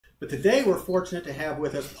But today we're fortunate to have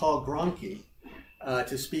with us Paul Gronke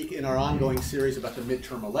to speak in our ongoing series about the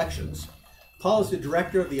midterm elections. Paul is the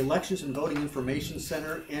director of the Elections and Voting Information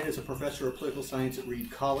Center and is a professor of political science at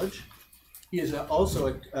Reed College. He is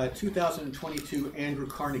also a 2022 Andrew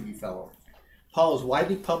Carnegie Fellow. Paul is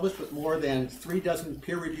widely published with more than 36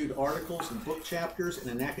 peer-reviewed articles and book chapters in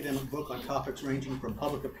an academic book on topics ranging from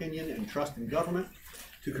public opinion and trust in government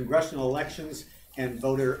to congressional elections and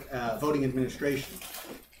voting administration.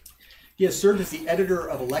 He has served as the editor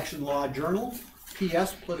of Election Law Journal,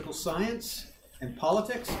 PS Political Science and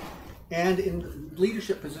Politics, and in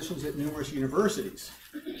leadership positions at numerous universities.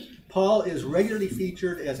 Paul is regularly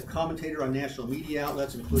featured as a commentator on national media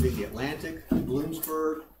outlets including The Atlantic,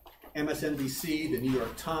 Bloomsburg, MSNBC, The New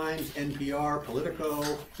York Times, NPR,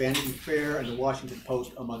 Politico, Vanity Fair, and The Washington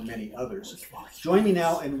Post, among many others. Join me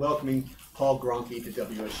now in welcoming Paul Gronke to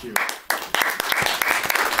WSU.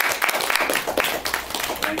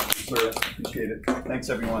 Thanks, sir. Appreciate it. Thanks,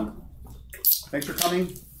 everyone. Thanks for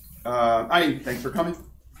coming. Thanks for coming.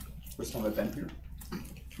 First time I've been here.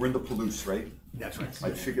 We're in the Palouse, right? That's right.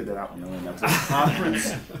 I figured that out. And that's a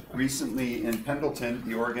conference recently in Pendleton,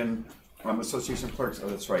 the Oregon Association of Clerks. Oh,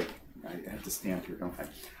 that's right. I have to stand here, don't I?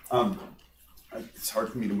 It's hard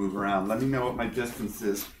for me to move around. Let me know what my distance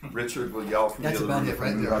is. Richard will yell from the other room. That's about it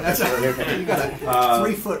right there. That's okay. You got a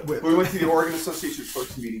 3-foot width. We went to the Oregon Association of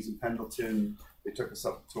Clerks meetings in Pendleton. They took us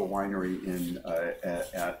up to a winery in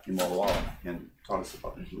Walla Walla and taught us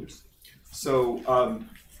about the blues. So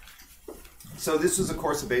this was a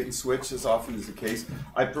course of bait and switch, as often is the case.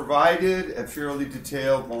 I provided a fairly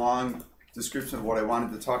detailed, long description of what I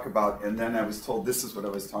wanted to talk about, and then I was told this is what I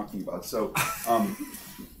was talking about. So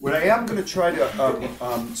what I am going to try to,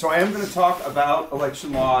 I am going to talk about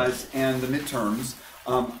election laws and the midterms.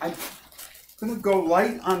 I'm going to go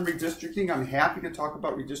light on redistricting. I'm happy to talk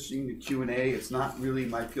about redistricting, the Q&A. It's not really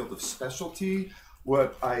my field of specialty.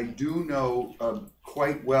 What I do know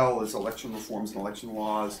quite well is election reforms and election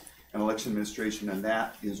laws and election administration, and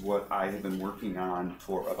that is what I have been working on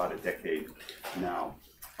for about a decade now.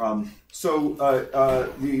 The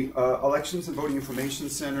Elections and Voting Information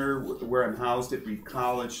Center, where I'm housed at Reed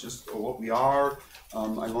College, just what we are.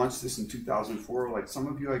 I launched this in 2004. Like some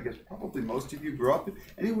of you, I guess probably most of you grew up.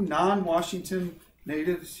 Any non-Washington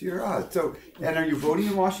natives here? And are you voting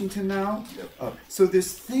in Washington now? Yep. So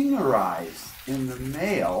this thing arrives in the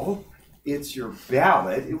mail. It's your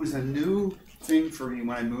ballot. It was a new thing for me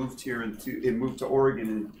when I moved here moved to Oregon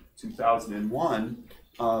in 2001.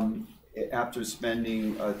 After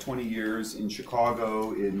spending 20 years in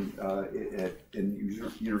Chicago, in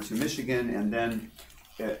University of Michigan, and then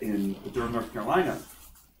in Durham, North Carolina.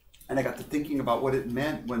 And I got to thinking about what it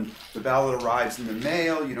meant when the ballot arrives in the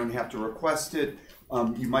mail. You don't have to request it.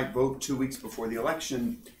 You might vote 2 weeks before the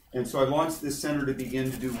election. And so I launched this center to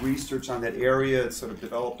begin to do research on that area. It's sort of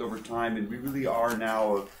developed over time, and we really are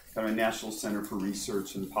now kind of a national center for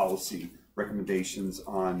research and policy recommendations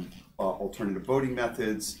on alternative voting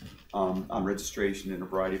methods, on registration, and a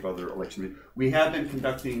variety of other election. We have been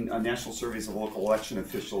conducting national surveys of local election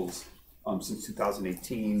officials since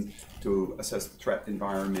 2018 to assess the threat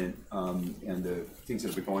environment and the things that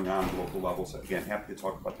have been going on at local levels. Again, happy to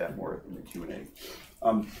talk about that more in the Q&A.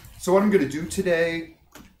 So what I'm going to do today,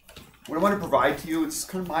 what I want to provide to you, it's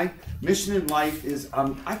kind of my mission in life is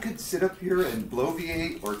I could sit up here and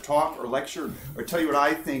bloviate or talk or lecture or tell you what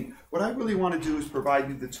I think. What I really want to do is provide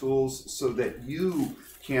you the tools so that you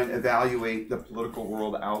can evaluate the political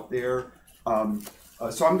world out there.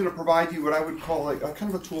 So I'm going to provide you what I would call a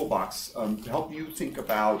kind of a toolbox to help you think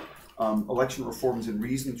about election reforms and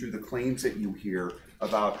reason through the claims that you hear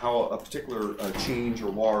about how a particular change or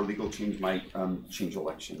law or legal change might change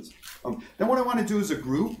elections. Then what I want to do as a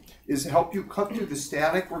group is help you cut through the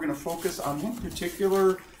static. We're going to focus on one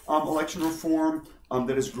particular election reform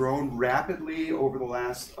that has grown rapidly over the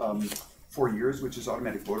last 4 years, which is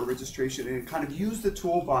automatic voter registration, and kind of use the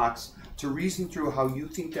toolbox to reason through how you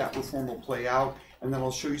think that reform will play out. And then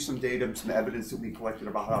I'll show you some data and some evidence that we collected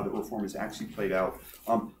about how the reform has actually played out.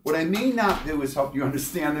 What I may not do is help you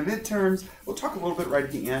understand the midterms. We'll talk a little bit right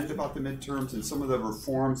at the end about the midterms and some of the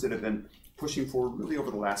reforms that have been pushing forward really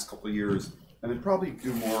over the last couple of years, and then probably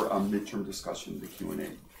do more midterm discussion in the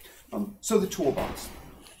Q&A. So the toolbox.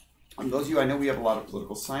 Those of you, I know we have a lot of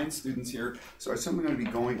political science students here, so I'm going to be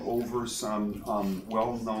going over some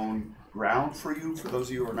well-known ground for you, for those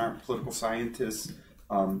of you who are not political scientists.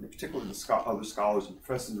 Particularly the other scholars and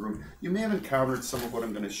professors in the room, you may have encountered some of what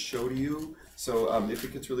I'm going to show to you. So if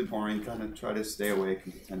it gets really boring, kind of try to stay awake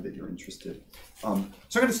and pretend that you're interested. So I'm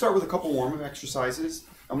going to start with a couple warm-up exercises.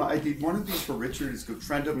 I did one of these for Richard, who's a good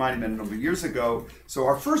friend of mine, I met a number of years ago. So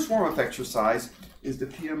our first warm-up exercise is the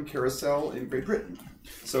PM carousel in Great Britain.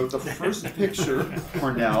 So the first picture,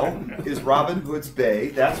 Cornell, is Robin Hood's Bay.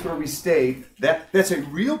 That's where we stayed. That's a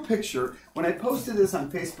real picture. When I posted this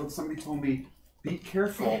on Facebook, somebody told me, be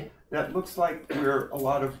careful. That looks like where a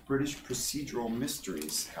lot of British procedural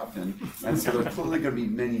mysteries happen, and so there's clearly going to be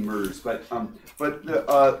many murders. But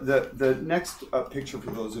the next picture,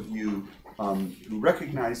 for those of you who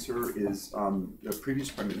recognize her, is the previous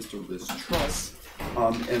Prime Minister Liz Truss,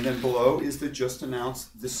 and then below is the just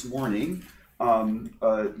announced this morning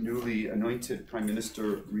newly anointed Prime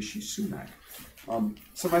Minister Rishi Sunak.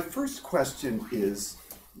 So my first question is,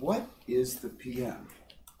 what is the PM?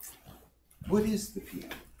 What is the PM?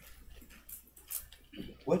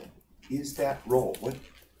 What is that role? What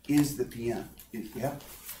is the PM? Yeah?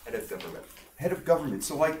 Head of government. Head of government.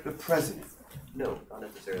 So like the president? No, not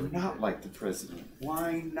necessarily. Not like the president.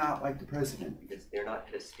 Why not like the president? Because they're not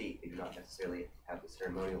head of state. They do not necessarily have the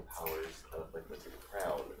ceremonial powers of, like, let's say, the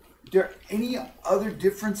crown. Are there any other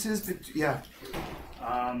differences? Yeah.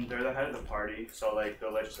 They're the head of the party, so like the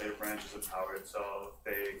legislative branch is empowered, so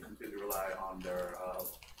they completely rely on their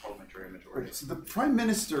parliamentary majority. Right. So the prime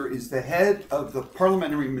minister is the head of the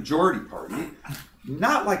parliamentary majority party,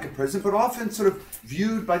 not like a president, but often sort of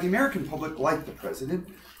viewed by the American public like the president.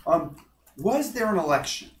 Was there an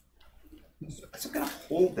election? So I'm going to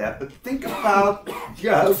hold that, but think about,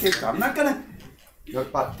 yeah, okay, I'm not going to,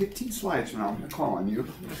 about 15 slides from now, I'm going to call on you.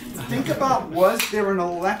 Think about, was there an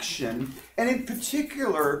election? And in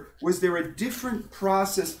particular, was there a different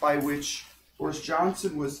process by which Boris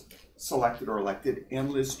Johnson was selected or elected, and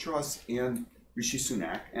Liz Truss and Rishi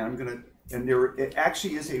Sunak? And there it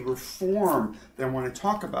actually is a reform that I want to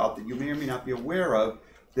talk about that you may or may not be aware of,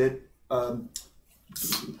 that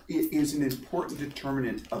it is an important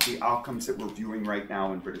determinant of the outcomes that we're viewing right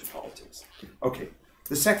now in British politics. Okay.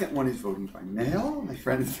 The second one is voting by mail. My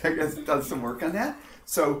friend has done some work on that.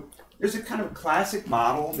 So there's a kind of a classic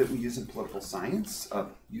model that we use in political science,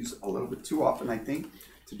 use a little bit too often, I think,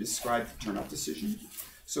 to describe the turnout decision.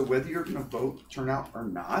 So whether you're going to vote turnout or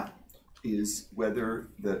not is whether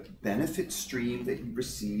the benefit stream that you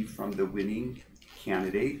receive from the winning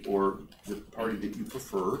candidate or the party that you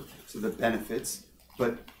prefer, so the benefits,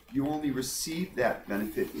 but you only receive that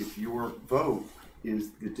benefit if your vote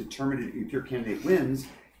is the determinative, if your candidate wins,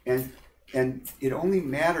 and it only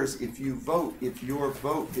matters if you vote, if your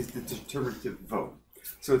vote is the determinative vote.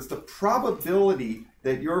 So it's the probability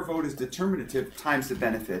that your vote is determinative times the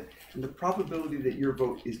benefit, and the probability that your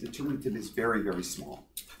vote is determinative is very, very small,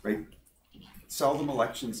 right?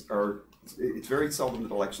 It's very seldom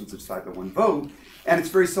that elections decide by one vote, and it's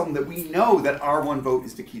very seldom that we know that our one vote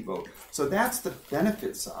is the key vote. So that's the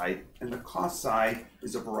benefit side, and the cost side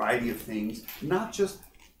is a variety of things, not just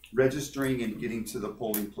registering and getting to the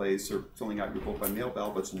polling place or filling out your vote by mail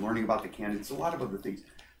ballot, but it's learning about the candidates, a lot of other things.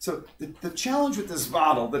 So the challenge with this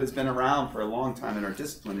model that has been around for a long time in our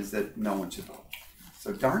discipline is that no one should vote.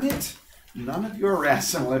 So darn it, none of you are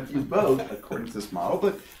rational if you vote according to this model,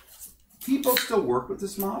 but people still work with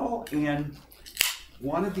this model, and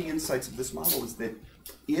one of the insights of this model is that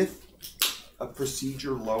if a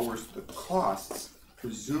procedure lowers the costs,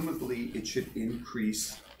 presumably it should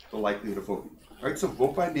increase the likelihood of voting. Right? So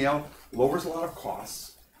vote by mail lowers a lot of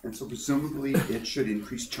costs, and so presumably it should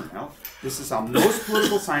increase turnout. This is how most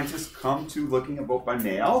political scientists come to looking at vote by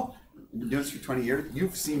mail. I've been doing this for 20 years.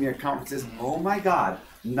 You've seen me at conferences. Oh my God,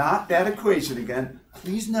 not that equation again.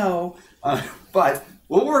 Please no, but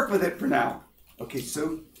we'll work with it for now. Okay,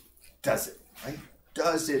 so does it, right?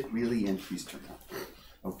 Does it really increase turnout?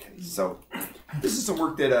 Okay, so this is some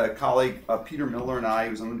work that a colleague, Peter Miller, and I,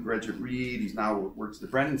 who's an undergraduate at Reed, he's now works at the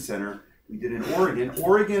Brennan Center, we did in Oregon.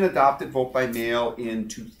 Oregon adopted vote by mail in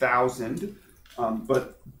 2000,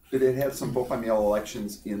 but it had some vote by mail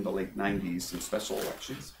elections in the late 90s, some special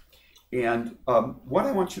elections. And what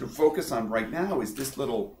I want you to focus on right now is this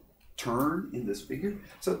little turn in this figure.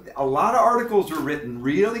 So a lot of articles were written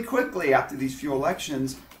really quickly after these few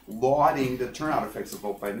elections lauding the turnout effects of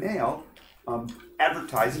vote by mail,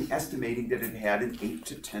 advertising, estimating that it had an 8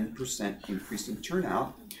 to 10% increase in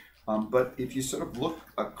turnout. But if you sort of look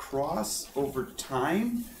across over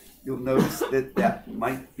time, you'll notice that that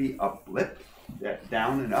might be a blip, that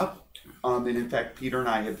down and up. And in fact, Peter and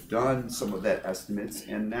I have done some of that estimates,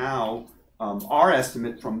 and now our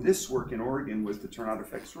estimate from this work in Oregon was the turnout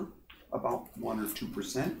effects were about 1 or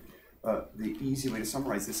 2%. The easy way to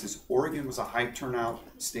summarize this is Oregon was a high turnout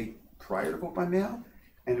state prior to vote by mail,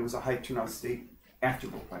 and it was a high turnout state after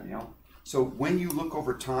vote by mail. So when you look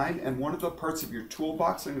over time, and one of the parts of your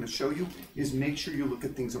toolbox I'm going to show you is make sure you look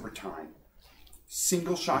at things over time.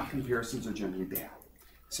 single shot comparisons are generally bad.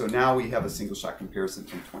 So now we have a single shot comparison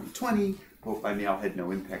from 2020, vote by mail had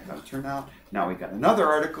no impact on turnout. Now we got another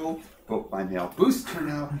article, vote by mail boosts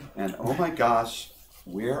turnout, and oh my gosh,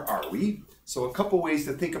 where are we? So a couple ways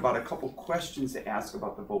to think about, a couple questions to ask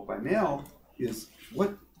about the vote by mail is,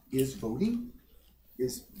 what is voting?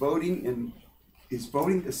 Is voting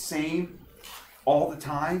the same all the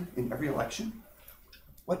time in every election?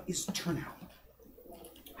 What is turnout?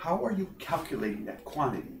 How are you calculating that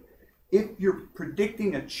quantity? If you're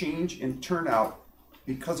predicting a change in turnout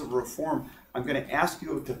because of reform, I'm going to ask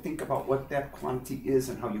you to think about what that quantity is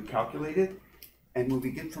and how you calculate it. And when we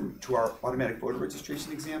get to our automatic voter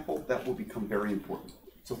registration example, that will become very important.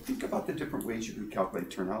 So think about the different ways you can calculate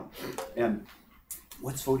turnout. And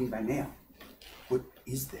what's voting by mail? What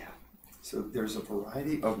is that? So there's a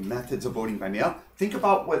variety of methods of voting by mail. Think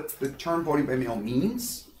about what the term voting by mail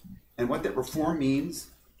means and what that reform means.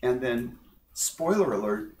 And then, spoiler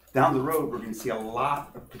alert, down the road, we're going to see a lot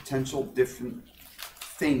of potential different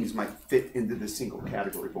things might fit into the single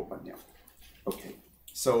category vote by mail. Okay,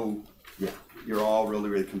 so yeah, you're all really,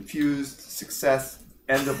 really confused. Success,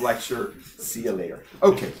 end of lecture, see you later.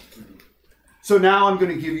 Okay, so now I'm going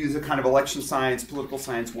to give you the kind of election science, political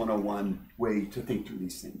science 101 way to think through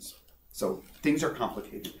these things. So things are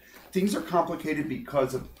complicated. Things are complicated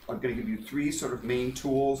because I'm going to give you three sort of main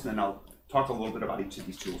tools, and then I'll talk a little bit about each of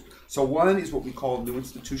these tools. So one is what we call new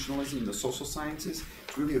institutionalism in the social sciences.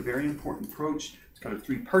 It's really a very important approach. It's kind of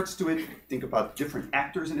three parts to it. Think about different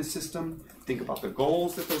actors in a system, think about the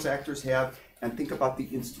goals that those actors have, and think about the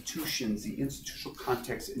institutions, the institutional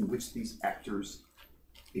context in which these actors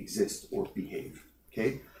exist or behave,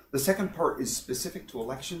 okay? The second part is specific to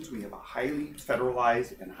elections. We have a highly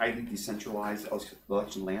federalized and highly decentralized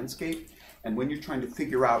election landscape. And when you're trying to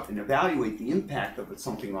figure out and evaluate the impact of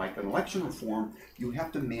something like an election reform, you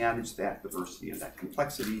have to manage that diversity and that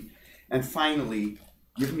complexity. And finally,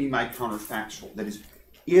 give me my counterfactual. That is,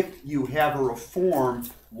 if you have a reform,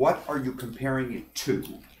 what are you comparing it to?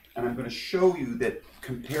 And I'm going to show you that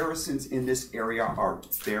comparisons in this area are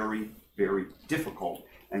very, very difficult.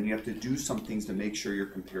 And you have to do some things to make sure your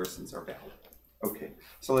comparisons are valid. Okay,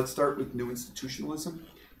 so let's start with new institutionalism.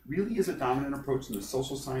 Really is a dominant approach in the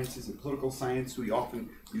social sciences and political science. We often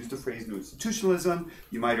use the phrase new institutionalism.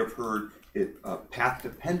 You might have heard it path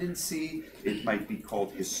dependency. It might be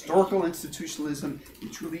called historical institutionalism.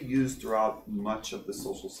 It's really used throughout much of the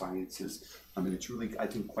social sciences. I mean, it's really, I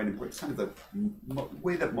think, quite important. It's kind of the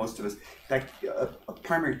way that most of us, like a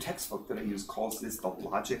primary textbook that I use calls this the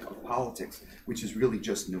logic of politics, which is really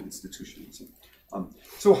just new institutionalism.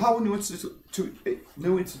 So how new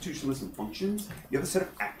institutionalism functions, you have a set of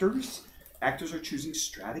actors. Actors are choosing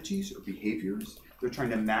strategies or behaviors. They're trying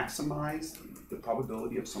to maximize the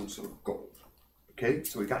probability of some sort of goal. Okay,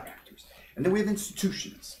 so we've got actors. And then we have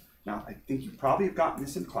institutions. Now, I think you probably have gotten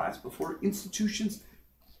this in class before. Institutions,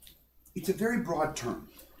 it's a very broad term.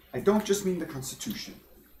 I don't just mean the Constitution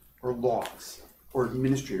or laws or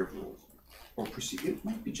administrative rules or procedure. It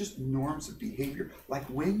might be just norms of behavior. Like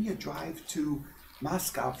when you drive to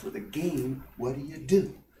Moscow for the game, what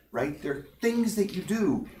do? Right? There are things that you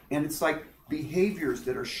do, and it's like behaviors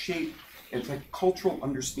that are shaped, and it's like cultural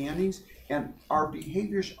understandings, and our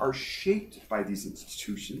behaviors are shaped by these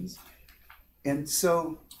institutions. And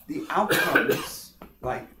so the outcomes,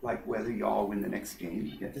 like whether y'all win the next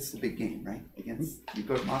game, yeah, this is the big game, right? Against, you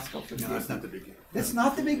go to Moscow for the game. No, that's not the big game. That's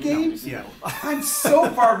not the big game? No, Seattle. I'm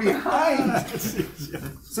so far behind.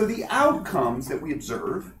 So the outcomes that we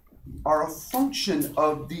observe are a function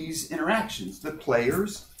of these interactions, the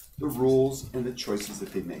players, the rules, and the choices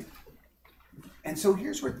that they make. And so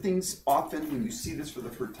here's where things often, when you see this for the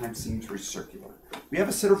first time, seems very circular. We have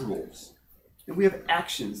a set of rules, and we have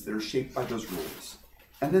actions that are shaped by those rules.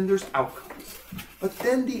 And then there's outcomes. But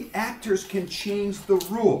then the actors can change the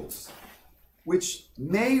rules, which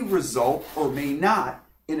may result or may not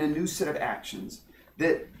in a new set of actions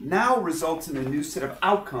that now results in a new set of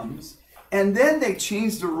outcomes. And then they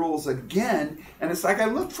change the rules again. And it's like I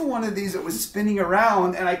looked for one of these that was spinning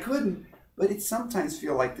around and I couldn't. But it sometimes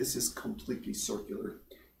feels like this is completely circular.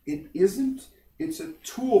 It isn't. It's a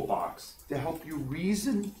toolbox to help you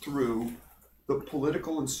reason through the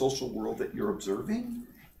political and social world that you're observing.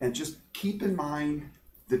 And just keep in mind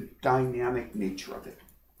the dynamic nature of it.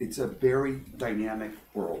 It's a very dynamic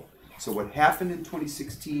world. So what happened in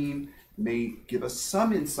 2016 may give us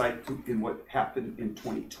some insight in what happened in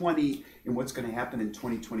 2020 and what's going to happen in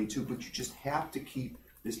 2022, but you just have to keep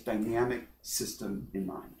this dynamic system in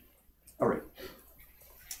mind. All right.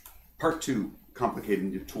 Part 2, complicated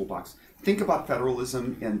in your toolbox. Think about federalism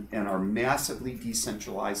and our massively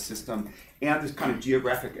decentralized system and this kind of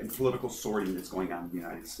geographic and political sorting that's going on in the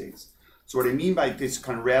United States. So what I mean by this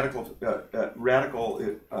kind of radical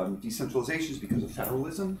decentralization is because of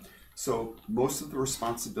federalism. So most of the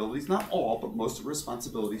responsibilities, not all, but most of the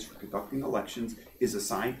responsibilities for conducting elections is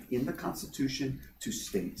assigned in the Constitution to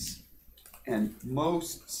states. And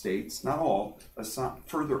most states, not all,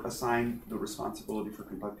 further assign the responsibility for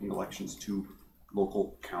conducting elections to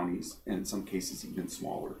local counties, and in some cases even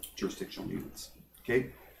smaller jurisdictional units, okay?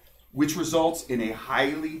 Which results in a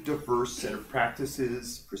highly diverse set of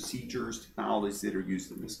practices, procedures, technologies that are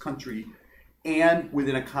used in this country, and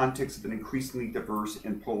within a context of an increasingly diverse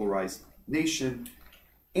and polarized nation.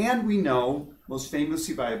 And we know, most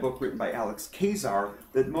famously by a book written by Alex Kazar,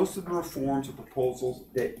 that most of the reforms or proposals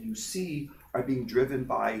that you see are being driven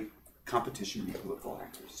by competition with political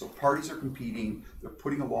actors. So parties are competing, they're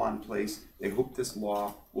putting a law in place, they hope this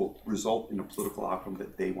law will result in a political outcome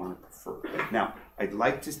that they want to prefer. Now, I'd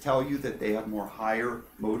like to tell you that they have more higher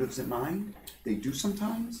motives in mind. They do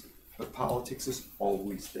sometimes, but politics is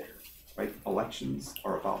always there, right? Elections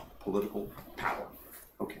are about political power.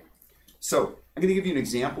 Okay, so I'm going to give you an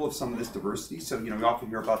example of some of this diversity. So, you know, we often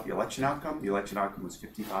hear about the election outcome. The election outcome was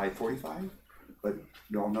 55-45, but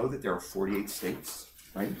you all know that there are 48 states.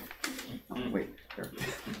 Right? Oh, wait,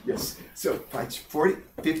 yes. So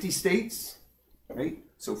 50 states, right?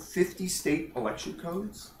 So 50 state election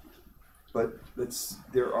codes, but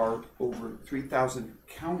there are over 3,000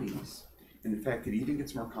 counties. And in fact, it even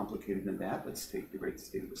gets more complicated than that. Let's take the great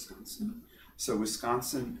state of Wisconsin. So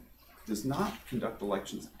Wisconsin does not conduct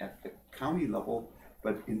elections at the county level,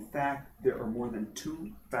 but in fact, there are more than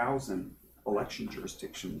 2,000 election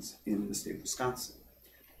jurisdictions in the state of Wisconsin.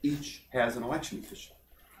 Each has an election official.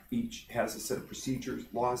 Each has a set of procedures,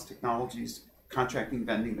 laws, technologies, contracting,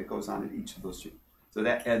 vending that goes on in each of those. So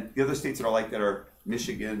that, and the other states that are like that are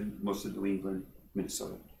Michigan, most of New England,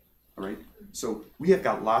 Minnesota. All right. So we have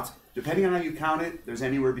got lots. Depending on how you count it, there's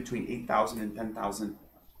anywhere between 8,000 and 10,000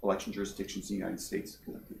 election jurisdictions in the United States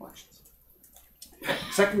conducting elections.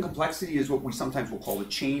 Second complexity is what we sometimes will call the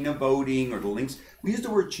chain of voting or the links. We use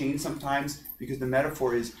the word chain sometimes because the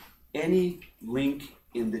metaphor is any link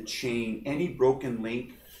in the chain, any broken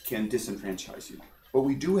link can disenfranchise you. But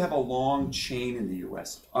we do have a long chain in the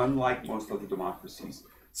US, unlike most other democracies.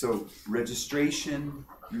 So registration,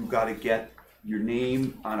 you've got to get your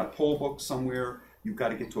name on a poll book somewhere, you've got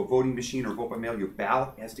to get to a voting machine or vote by mail, your ballot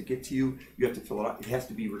has to get to you, you have to fill it out, it has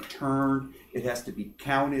to be returned, it has to be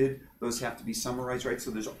counted, those have to be summarized, right?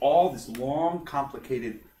 So there's all this long,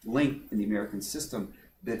 complicated link in the American system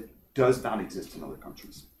that does not exist in other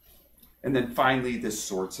countries. And then finally, this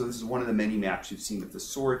sort. So this is one of the many maps you've seen of the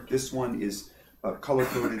sort. This one is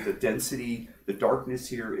color-coded, the density. The darkness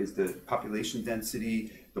here is the population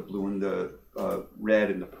density. The blue and the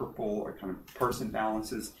red and the purple are kind of partisan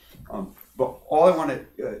balances. But all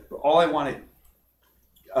I want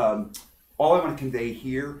to convey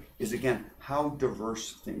here is, again, how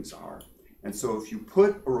diverse things are. And so if you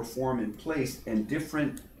put a reform in place and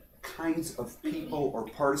different kinds of people or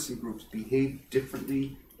partisan groups behave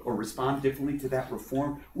differently or respond differently to that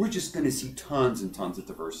reform, we're just going to see tons and tons of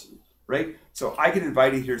diversity, right? So I get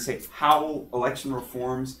invited here to say, how will election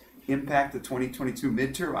reforms impact the 2022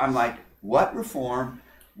 midterm? I'm like, what reform,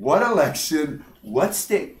 what election, what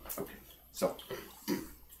state? Okay, so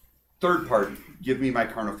third party, give me my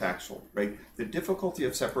counterfactual, right? The difficulty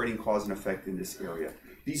of separating cause and effect in this area.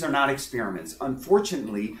 These are not experiments.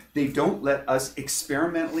 Unfortunately, they don't let us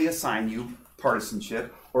experimentally assign you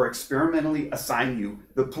partisanship or experimentally assign you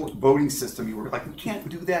the voting system you were like, we can't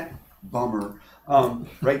do that, bummer,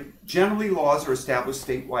 right? Generally, laws are established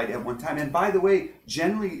statewide at one time, and by the way,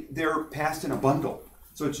 generally they're passed in a bundle,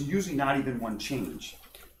 so it's usually not even one change,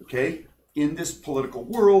 okay? In this political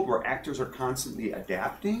world where actors are constantly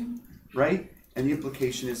adapting, right? And the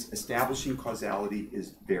implication is establishing causality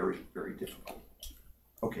is very, very difficult.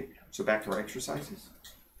 Okay, so back to our exercises.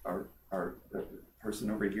 Our person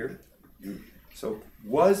over here. So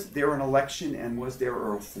was there an election and was there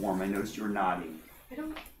a reform? I noticed you were nodding.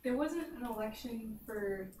 There wasn't an election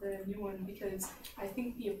for the new one because I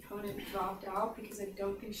think the opponent dropped out because I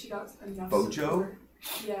don't think she got enough Bojo? support.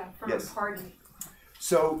 Yeah, from Yes. her party.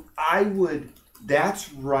 So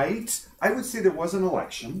that's right. I would say there was an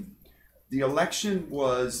election. The election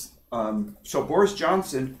was, so Boris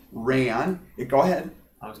Johnson ran. Go ahead.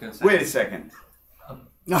 I was going to say. Wait a second.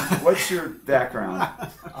 What's your background?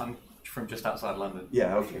 I'm from just outside London.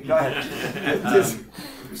 Yeah, okay, go ahead.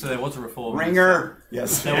 So there was a reform. Ringer!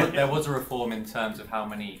 Yes. There was a reform in terms of how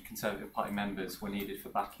many Conservative Party members were needed for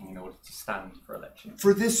backing in order to stand for election.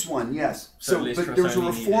 For this one, yes. So But there was a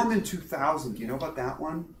only reform needed. in 2000. Do you know about that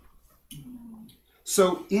one?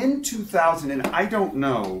 So in 2000, and I don't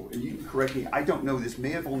know, and you can correct me, I don't know, this may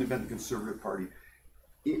have only been the Conservative Party.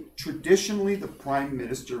 Traditionally, the Prime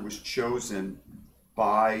Minister was chosen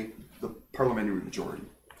by the parliamentary majority.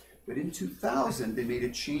 But in 2000, they made a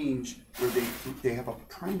change where they have a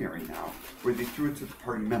primary now, where they threw it to the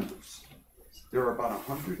party members. There are about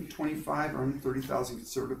 125 or 130,000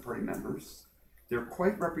 Conservative Party members. They're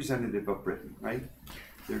quite representative of Britain, right?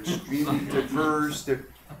 They're extremely diverse.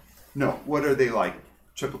 No, what are they like?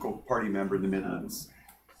 Typical party member in the Midlands.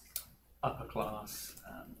 Upper class,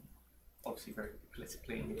 obviously very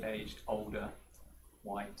politically engaged, older,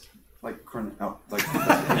 white. Like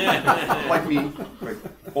like me, right?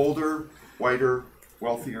 Older, whiter,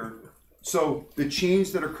 wealthier. So the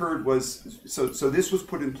change that occurred was, so this was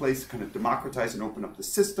put in place to kind of democratize and open up the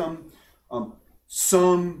system.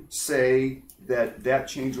 Some say that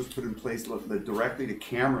change was put in place led directly to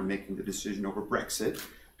Cameron making the decision over Brexit,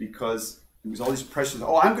 because there was all these pressures.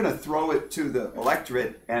 Oh, I'm going to throw it to the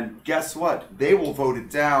electorate, and guess what? They will vote it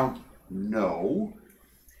down. No.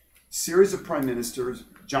 Series of prime ministers.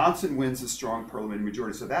 Johnson wins a strong parliamentary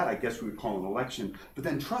majority, so that I guess we would call an election. But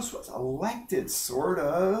then Truss was elected, sort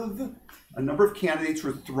of. A number of candidates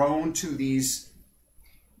were thrown to these.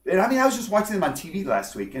 And I mean, I was just watching them on TV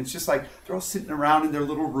last week, and it's just like they're all sitting around in their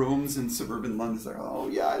little rooms in suburban London. It's like, oh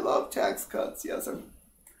yeah, I love tax cuts. Yes,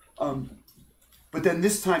 but then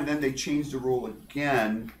this time, then they changed the rule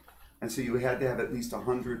again, and so you had to have at least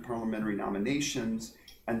 100 parliamentary nominations,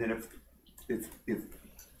 and then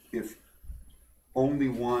if only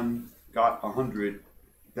one got 100,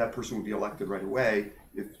 that person would be elected right away.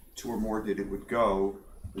 If two or more did, it would go.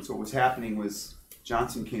 And so what was happening was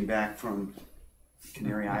Johnson came back from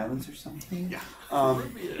Canary Islands or something. Yeah.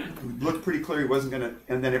 It looked pretty clear he wasn't going to,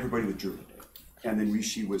 and then everybody withdrew. And then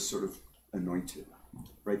Rishi was sort of anointed,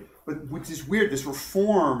 right? But which is weird, this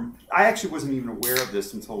reform, I actually wasn't even aware of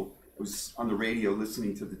this until I was on the radio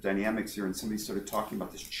listening to the dynamics here, and somebody started talking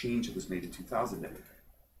about this change that was made in 2000 that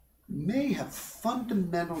may have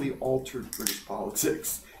fundamentally altered British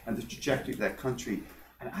politics and the trajectory of that country.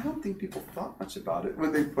 And I don't think people thought much about it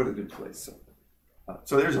when they put it in place.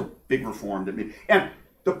 So there's a big reform that made, and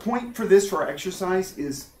the point for this, for our exercise,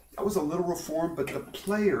 is that was a little reform, but the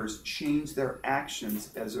players changed their actions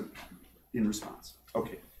in response.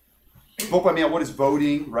 Okay. Vote by mail, what is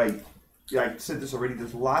voting? Right. Yeah, I said this already.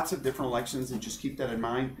 There's lots of different elections, and just keep that in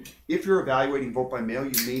mind. If you're evaluating vote by mail,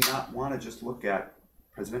 you may not want to just look at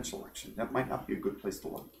presidential election. That might not be a good place to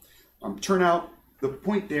look. Turnout, the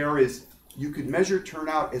point there is you could measure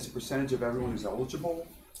turnout as a percentage of everyone who's eligible.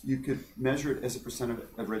 You could measure it as a percent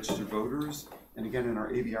of registered voters. And again, in our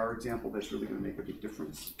ABR example, that's really going to make a big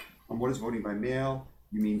difference. What is voting by mail?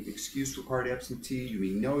 You mean excuse required absentee? You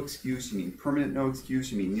mean no excuse? You mean permanent no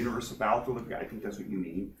excuse? You mean universal ballot delivery? I think that's what you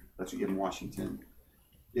mean. That's what you get in Washington.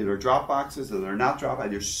 Are there drop boxes? Are there not drop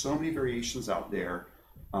boxes? There's so many variations out there.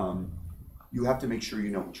 You have to make sure you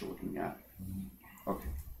know what you're looking at. Okay.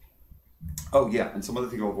 Oh yeah, and some other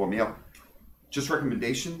thing about vote mail. Just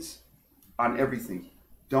recommendations on everything.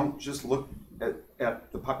 Don't just look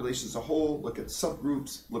at the population as a whole, look at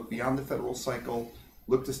subgroups, look beyond the federal cycle,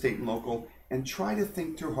 look to state and local, and try to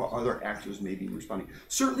think through how other actors may be responding.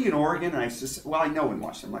 Certainly in Oregon, and I know in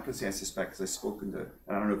Washington, I'm not going to say I suspect because I've spoken to,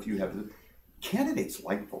 and I don't know if you have, candidates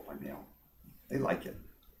like vote by mail. They like it.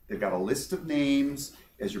 They've got a list of names.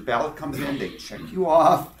 As your ballot comes in, they check you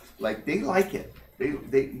off. Like, they like it. They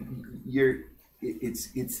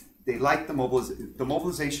like the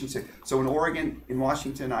mobilization. So in Oregon, in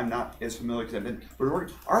Washington, I'm not as familiar because I've been, but in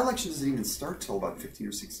Oregon, our election doesn't even start till about 15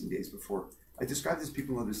 or 16 days before. I describe this to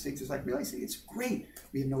people in other states. It's like, really, I say, it's great.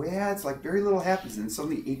 We have no ads, like very little happens. And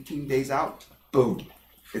suddenly 18 days out, boom,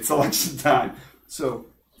 it's election time. So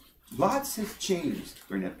lots have changed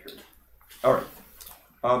during that period. All right.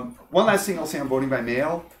 One last thing I'll say on voting by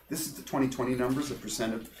mail. This is the 2020 numbers, the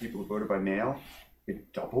percent of people who voted by mail.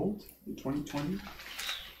 It doubled in 2020.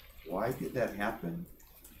 Why did that happen?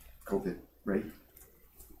 COVID, right?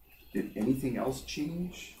 Did anything else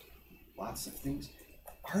change? Lots of things.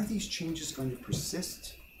 Are these changes going to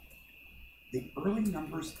persist? The early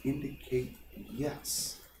numbers indicate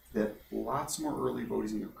yes, that lots more early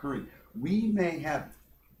voting is occurring. We may have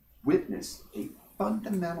witnessed a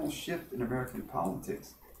fundamental shift in American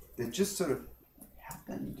politics that just sort of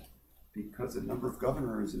happened because a number of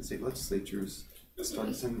governors and state legislatures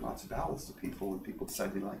started sending lots of ballots to people, and people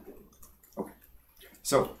decided they liked it. Okay,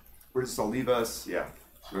 so Where does this all leave us? Yeah,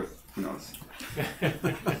 who knows?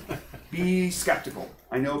 Be skeptical.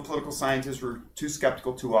 I know political scientists were too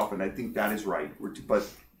skeptical too often. I think that is right. But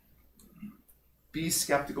be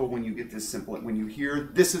skeptical when you get this simple. When you hear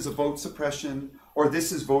this is a vote suppression or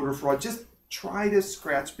this is voter fraud, just try to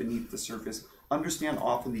scratch beneath the surface. Understand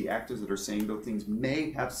often the actors that are saying those things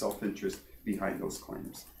may have self-interest behind those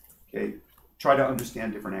claims. Okay? Try to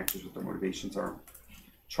understand different actors, what their motivations are.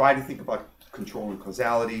 Try to think about control and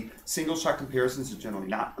causality. Single shot comparisons are generally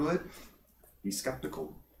not good. Be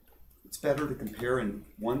skeptical. It's better to compare in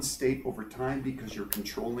one state over time because you're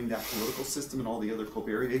controlling that political system and all the other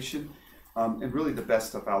covariation. And really the best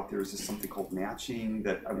stuff out there is just something called matching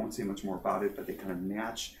that I won't say much more about it, but they kind of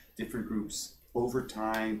match different groups over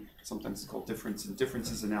time. Sometimes it's called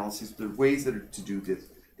differences analysis. There are ways to do this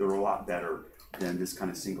that are a lot better than this kind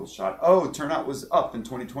of single shot. Oh, turnout was up in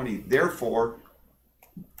 2020, therefore.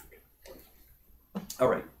 All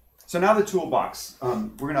right, so now the toolbox. We're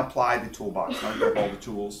going to apply the toolbox. Now we have all the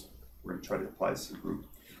tools. We're going to try to apply this to the group.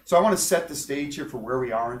 So I want to set the stage here for where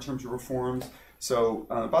we are in terms of reforms. So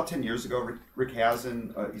about 10 years ago, Rick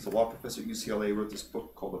Hazen, he's a law professor at UCLA, wrote this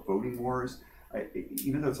book called The Voting Wars.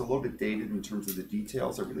 Even though it's a little bit dated in terms of the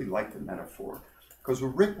details, I really like the metaphor. Because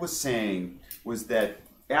what Rick was saying was that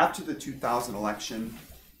after the 2000 election,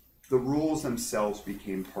 the rules themselves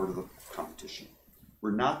became part of the competition.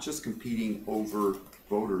 We're not just competing over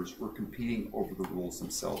voters, we're competing over the rules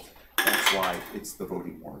themselves. That's why it's the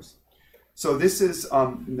voting wars. So this is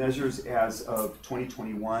measures as of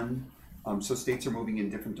 2021. So states are moving in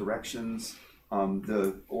different directions.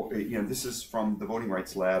 This is from the Voting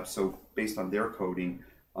Rights Lab. So based on their coding,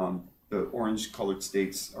 the orange-colored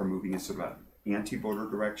states are moving in sort of an anti-voter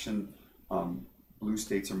direction. Blue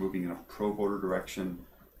states are moving in a pro-voter direction.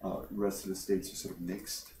 The rest of the states are sort of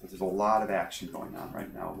mixed. But there's a lot of action going on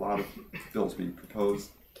right now. A lot of bills being proposed.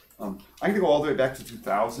 I'm going to go all the way back to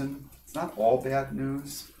 2000. It's not all bad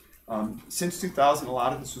news. Since 2000, a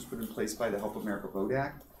lot of this was put in place by the Help America Vote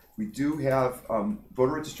Act. We do have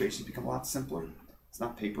voter registration become a lot simpler. It's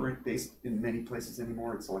not paper-based in many places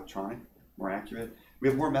anymore. It's electronic, more accurate. We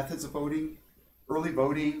have more methods of voting. Early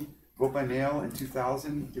voting, vote by mail in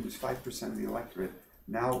 2000, it was 5% of the electorate.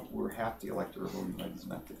 Now we're half the electorate voting by these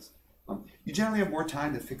methods. You generally have more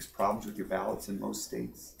time to fix problems with your ballots in most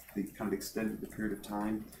states. They kind of extended the period of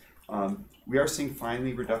time. We are seeing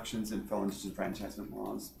finally reductions in felon disenfranchisement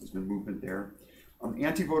laws. There's been movement there.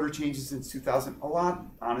 Anti-voter changes since 2000, a lot,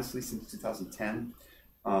 honestly, since 2010.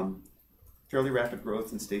 Fairly rapid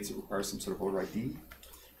growth in states that require some sort of voter ID.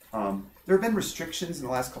 There have been restrictions in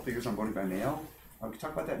the last couple of years on voting by mail. We can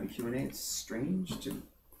talk about that in the Q&A. It's strange.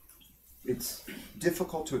 It's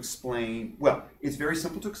difficult to explain. Well, it's very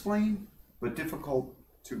simple to explain, but difficult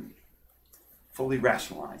to fully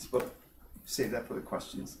rationalize. But save that for the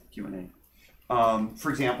questions, Q&A.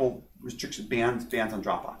 For example, bans on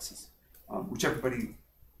drop boxes. Which everybody,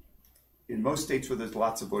 in most states where there's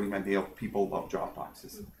lots of voting by mail, people love drop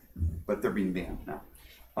boxes, but they're being banned now.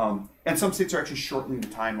 And some states are actually shortening the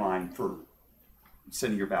timeline for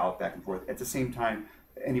sending your ballot back and forth. At the same time,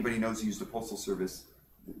 anybody knows who used the Postal Service,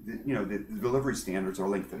 the delivery standards are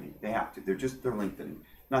lengthening. They have to. They're lengthening.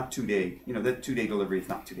 Not 2 day. That 2 day delivery is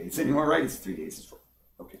not 2 days anymore, right? It's 3 days.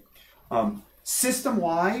 Okay.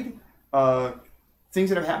 System-wide, things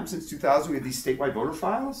that have happened since 2000, we have these statewide voter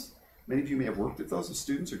files. Many of you may have worked with those as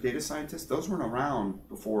students or data scientists. Those weren't around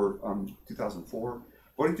before 2004.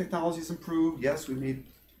 Voting technology has improved. Yes, we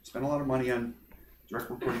spent a lot of money on direct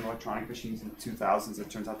recording electronic machines in the 2000s. It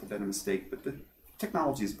turns out to have been a mistake, but the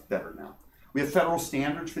technology is better now. We have federal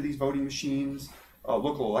standards for these voting machines.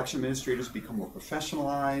 Local election administrators become more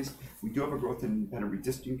professionalized. We do have a growth in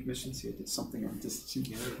redistricting commissions. See, I did something on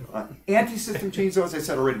redistricting. Anti-system change, though, as I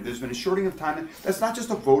said already, there's been a shorting of time. That's not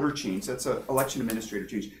just a voter change, that's an election administrator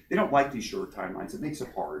change. They don't like these short timelines. It makes it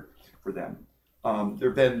hard for them. There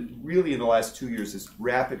have been, really in the last 2 years, this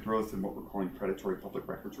rapid growth in what we're calling predatory public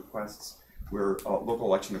records requests, where local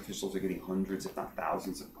election officials are getting hundreds, if not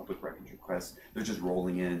thousands, of public records requests. They're just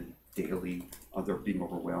rolling in daily. They're being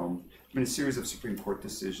overwhelmed. There's been a series of Supreme Court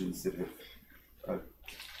decisions that have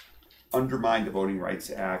undermined the Voting Rights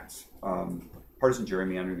Act. Partisan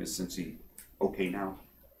gerrymandering is essentially okay now.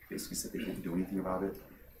 Basically said they can't do anything about it.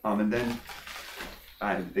 And then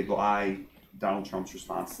big lie, Donald Trump's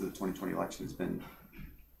response to the 2020 election has been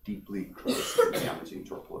deeply close and damaging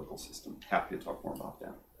to our political system. Happy to talk more about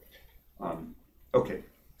that. Okay,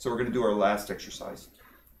 so we're going to do our last exercise.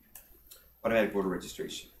 Automatic voter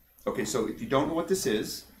registration. Okay, so if you don't know what this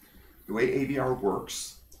is, the way AVR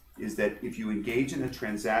works is that if you engage in a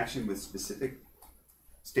transaction with specific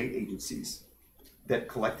state agencies, that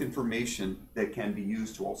collect information that can be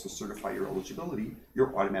used to also certify your eligibility,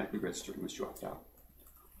 you're automatically registered unless you opt out.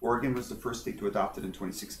 Oregon was the first state to adopt it in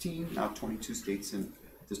 2016. Now 22 states in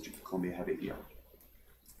the District of Columbia have ADR.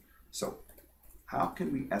 So how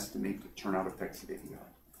can we estimate the turnout effects of ADR?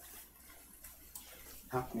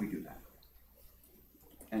 How can we do that?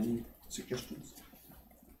 Any suggestions?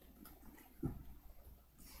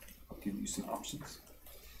 I'll give you some options.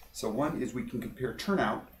 So one is we can compare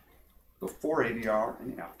turnout before ADR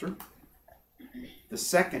and after. The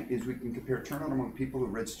second is we can compare turnout among people who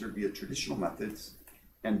registered via traditional methods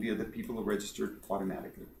and via the people who registered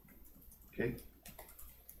automatically. Okay?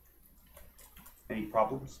 Any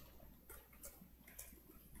problems?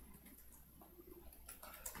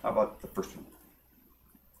 How about the first one?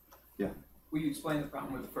 Yeah. Will you explain the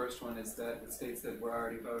problem with the first one is that the states that were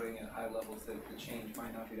already voting at high levels, that the change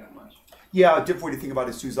might not be that much? Yeah, a different way to think about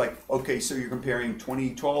it is like, okay, so you're comparing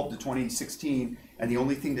 2012 to 2016, and the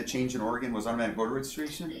only thing that changed in Oregon was automatic voter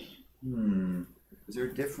registration? Is there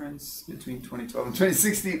a difference between 2012 and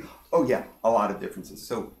 2016? Oh yeah, a lot of differences.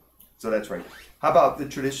 So that's right. How about the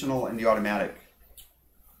traditional and the automatic?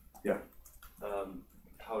 Yeah.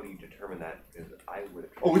 How do you determine that? Because I would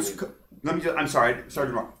have. Oh, let me just, I'm sorry,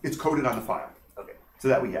 started wrong. It's coded on the file. Okay. So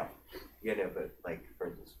that we have. Yeah, no, but like, for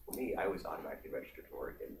instance, for me, I was automatically registered to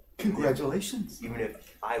Oregon. Congratulations. Even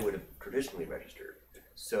if I would have traditionally registered.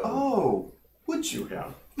 So. Oh, would you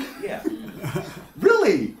have? Yeah.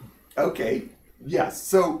 Really? Okay. Yes.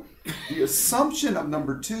 So the assumption of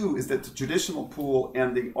number 2 is that the traditional pool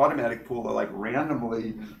and the automatic pool are like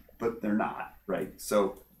randomly, but they're not, right?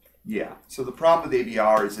 So yeah. So the problem with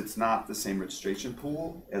ADR is it's not the same registration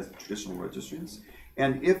pool as traditional registrants.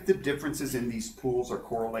 And if the differences in these pools are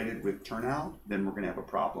correlated with turnout, then we're going to have a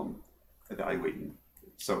problem evaluating.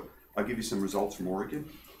 So I'll give you some results from Oregon.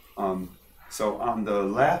 So on the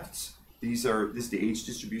left, this is the age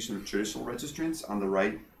distribution of traditional registrants. On the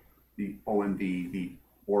right, the OMV, the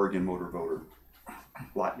Oregon motor voter, a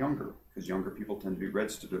lot younger, because younger people tend to be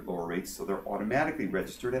registered at lower rates, so they're automatically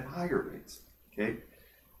registered at higher rates. Okay,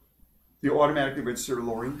 they're automatically registered at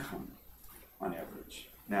lower income on average.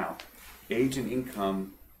 Now, age and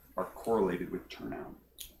income are correlated with turnout,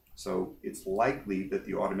 so it's likely that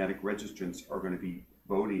the automatic registrants are going to be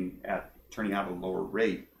turning out at a lower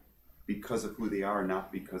rate because of who they are,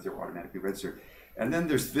 not because they're automatically registered. And then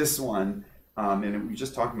there's this one. And we were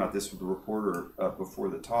just talking about this with the reporter before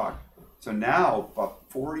the talk. So now about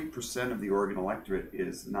 40% of the Oregon electorate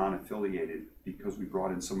is non-affiliated because we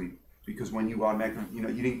brought in so many. Because when you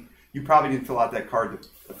automatically, you probably didn't fill out that card to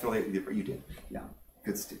affiliate with you, but you did. Yeah,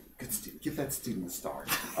 good student, good student. Give that student a star.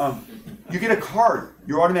 You get a card.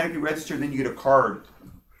 You're automatically registered, and then you get a card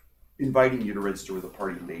inviting you to register with a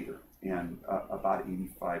party later. And about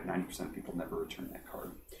 85–90% of people never return that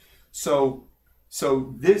card.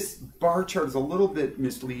 So this bar chart is a little bit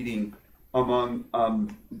misleading among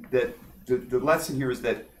that. The lesson here is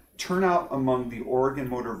that turnout among the Oregon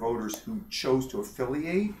motor voters who chose to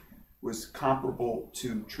affiliate was comparable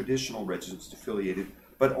to traditional registrants affiliated,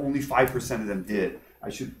 but only 5% of them did. I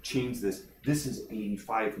should change this. This is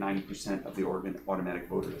 85–90% of the Oregon automatic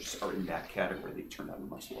voters are in that category. They turned out at a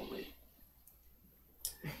much lower rate.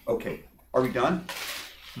 Okay, are we done?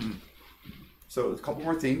 So a couple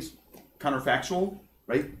more things. Counterfactual,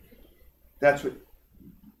 right? That's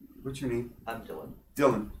what's your name? I'm Dylan.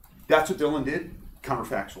 Dylan. That's what Dylan did,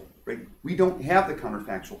 counterfactual, right? We don't have the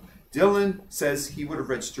counterfactual. Dylan says he would have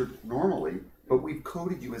registered normally, but we've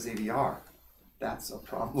coded you as ADR. That's a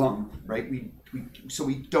problem, right? So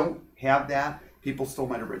we don't have that. People still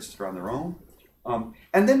might have registered on their own.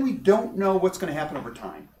 And then we don't know what's going to happen over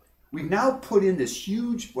time. We've now put in this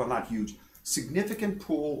huge, well, not huge, significant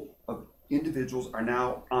pool of individuals are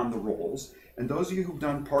now on the rolls. And those of you who've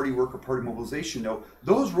done party work or party mobilization know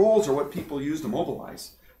those rolls are what people use to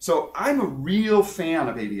mobilize. So I'm a real fan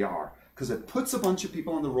of ADR because it puts a bunch of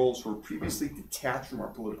people on the rolls who were previously detached from our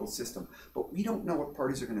political system. But we don't know what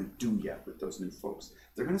parties are going to do yet with those new folks.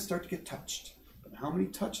 They're going to start to get touched. But how many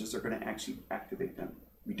touches are going to actually activate them?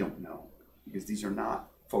 We don't know, because these are not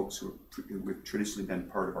folks who have traditionally been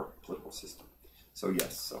part of our political system. So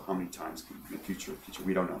yes, so how many times in the future,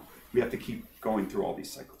 we don't know. We have to keep going through all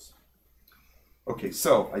these cycles. Okay,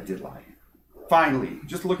 so I did lie. Finally,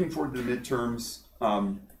 just looking forward to the midterms,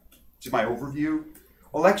 to my overview.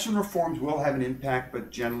 Election reforms will have an impact, but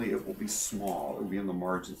generally it will be small. It will be in the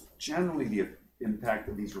margins. Generally, the impact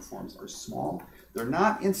of these reforms are small. They're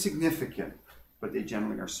not insignificant, but they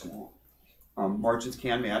generally are small. Margins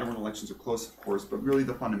can matter when elections are close, of course, but really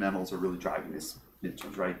the fundamentals are really driving this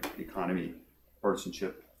midterms, right? The economy,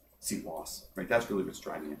 partisanship, seat loss, right? That's really what's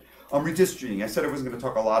driving it. Redistricting, I said I wasn't going to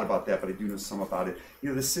talk a lot about that, but I do know some about it. You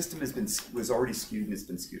know, the system was already skewed, and it's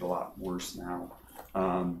been skewed a lot worse now.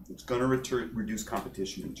 It's going to reduce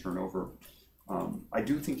competition and turnover. I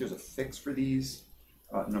do think there's a fix for these.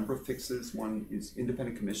 A number of fixes. One is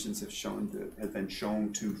independent commissions have been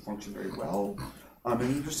shown to function very well.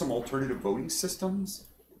 And there's some alternative voting systems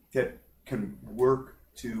that can work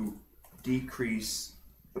to decrease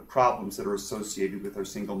the problems that are associated with our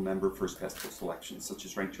single-member first-past-post elections, such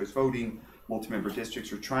as ranked choice voting, multi-member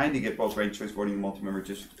districts. We're trying to get both ranked choice voting and multi-member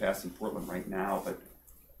districts passed in Portland right now, but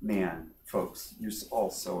man, folks, you're all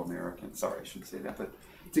so American. Sorry, I shouldn't say that, but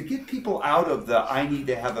to get people out of the I need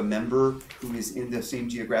to have a member who is in the same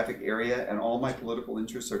geographic area and all my political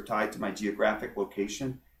interests are tied to my geographic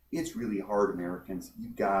location, it's really hard, Americans. You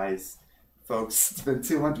guys, folks, it's been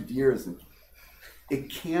 200 years and it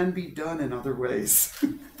can be done in other ways.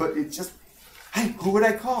 But it's just, hey, who would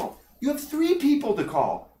I call? You have 3 people to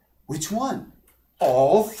call. Which one?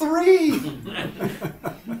 All 3.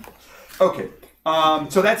 Okay,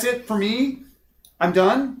 so that's it for me. I'm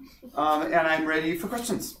done. And I'm ready for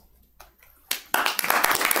questions.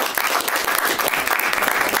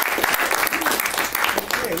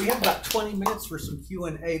 Okay, we have about 20 minutes for some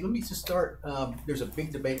Q&A. Let me just start. There's a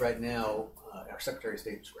big debate right now, our Secretary of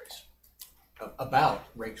State's race, about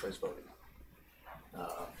ranked choice voting.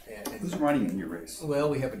 And Who's running in your race? Well,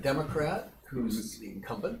 we have a Democrat who's the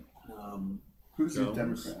incumbent. Who's the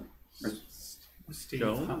Democrat? Steve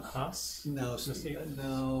Hobbs? No,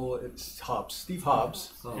 no, it's Hobbs, Steve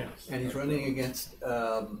Hobbs, Yeah. and he's running against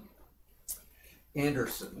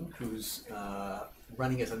Anderson, who's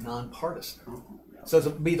running as a nonpartisan. So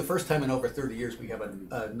it'll be the first time in over 30 years we have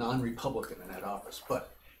a non-Republican in that office.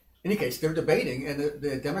 But in any case, they're debating, and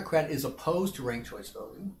the Democrat is opposed to ranked choice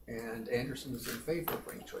voting, and Anderson is in favor of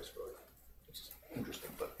ranked choice voting, which is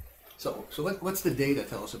interesting. But so what's the data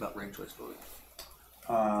tell us about ranked choice voting?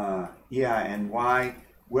 Yeah, and why?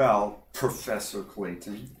 Well, Professor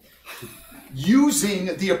Clayton,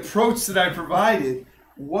 using the approach that I provided,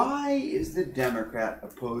 why is the Democrat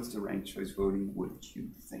opposed to ranked choice voting, would you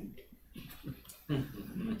think?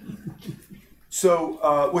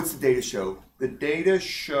 So what's the data show? The data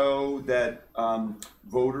show that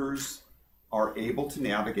voters are able to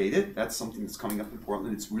navigate it. That's something that's coming up in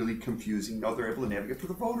Portland. It's really confusing. No, they're able to navigate. For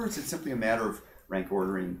the voters, it's simply a matter of rank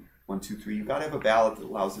ordering. 1, 2, 3. You've got to have a ballot that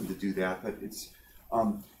allows them to do that, but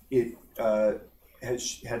it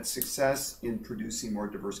has had success in producing more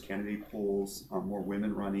diverse candidate pools, more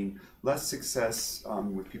women running, less success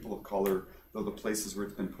with people of color, though the places where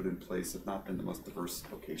it's been put in place have not been the most diverse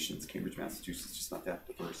locations. Cambridge, Massachusetts, just not that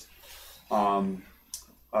diverse.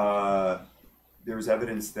 There's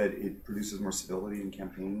evidence that it produces more civility in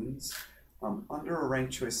campaigns. Under a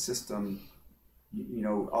ranked choice system, you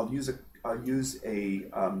know,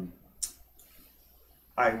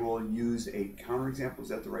 I will use a counterexample. Is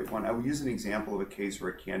that the right one? I will use an example of a case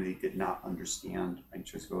where a candidate did not understand ranked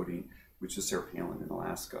choice voting, which is Sarah Palin in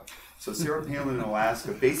Alaska. So Sarah Palin in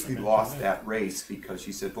Alaska basically lost that race because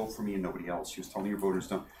she said, vote for me and nobody else. She was telling her voters,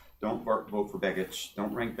 don't vote for Begich,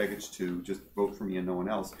 don't rank Begich 2, just vote for me and no one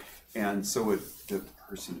else. And so the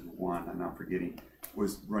person who won, I'm not forgetting,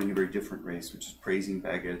 was running a very different race, which is praising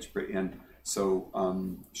Begich, and so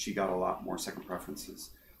she got a lot more second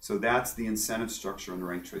preferences. So that's the incentive structure in the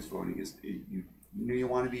ranked choice voting. Is you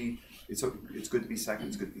want to be, it's good to be second,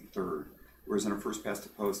 it's good to be third. Whereas in a first past the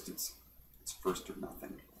post, it's first or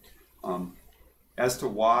nothing. As to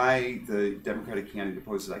why the Democratic candidate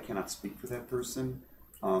opposes, I cannot speak for that person.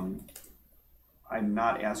 I'm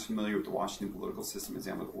not as familiar with the Washington political system as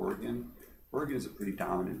I am with Oregon. Oregon is a pretty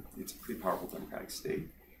dominant, it's a pretty powerful Democratic state.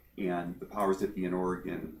 And the powers that be in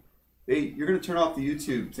Oregon, you're going to turn off the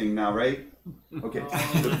YouTube thing now, right? Okay.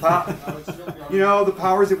 You know, the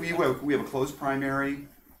powers that we have a closed primary.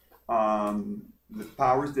 The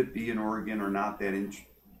powers that be in Oregon are not that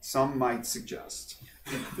some might suggest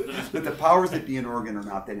that the powers that be in Oregon are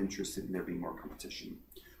not that interested in there being more competition.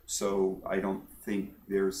 So I don't think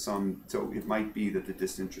there's so it might be that the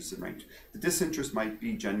disinterest might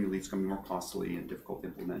be genuinely it's going to be more costly and difficult to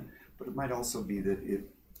implement, but it might also be that it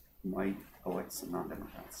might elect some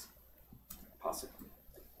non-Democrats. Possibly.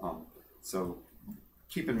 So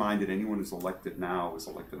keep in mind that anyone who's elected now is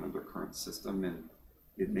elected under the current system, and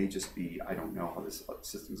it may just be, I don't know how this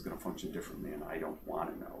system is going to function differently, and I don't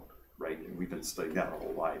want to know, right? And we've been studying that our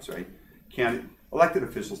whole lives, right? Elected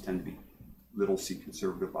officials tend to be little c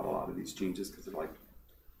conservative about a lot of these changes because they're like,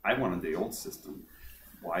 I wanted the old system.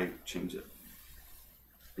 Why change it?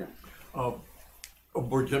 Yeah. A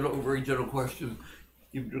more very general question.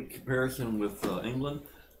 You did a comparison with England.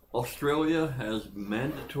 Australia has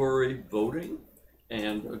mandatory voting,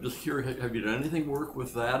 and I'm just curious, have you done anything work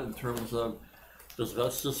with that in terms of, does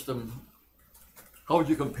that system, how would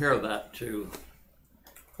you compare that to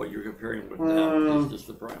what you're comparing with now, just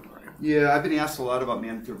the primary? Yeah, I've been asked a lot about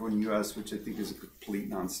mandatory voting in the U.S., which I think is a complete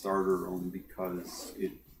non-starter, only because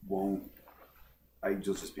it won't,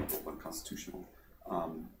 you'll just be told unconstitutional.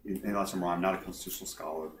 Unless I'm wrong, I'm not a constitutional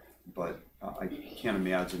scholar, but I can't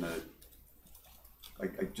imagine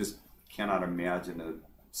I just cannot imagine a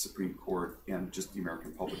Supreme Court and just the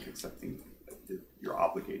American public accepting that you're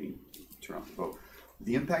obligating to turn out to vote.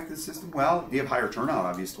 The impact of the system, well, you have higher turnout,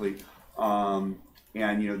 obviously, and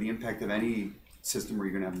the impact of any system where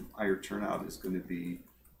you're going to have higher turnout is going to be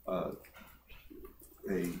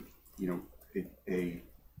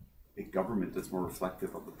a government that's more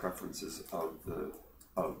reflective of the preferences of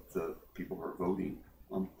the people who are voting.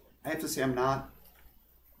 I have to say,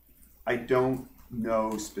 I don't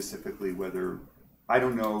know specifically whether, I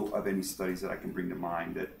don't know of any studies that I can bring to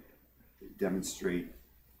mind that demonstrate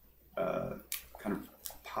kind of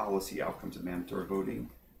policy outcomes of mandatory voting.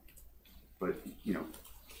 But you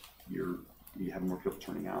have more people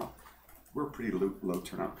turning out. We're a pretty low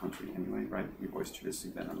turnout country anyway, right? We've always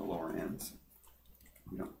traditionally been on the lower ends.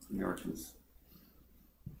 Americans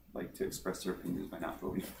like to express their opinions by not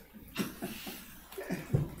voting.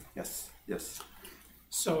 Yes.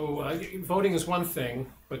 So voting is one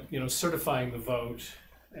thing, but certifying the vote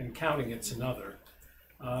and counting it's another.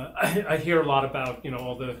 I hear a lot about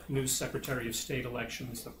all the new Secretary of State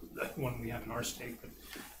elections, the one we have in our state, but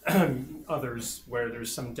others where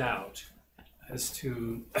there's some doubt as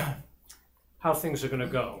to how things are going to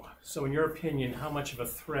go. So in your opinion, how much of a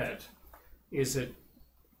threat is it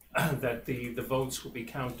that the votes will be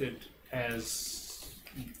counted as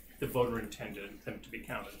the voter intended them to be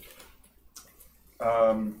counted?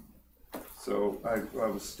 So I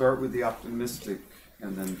will start with the optimistic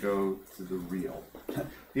and then go to the real.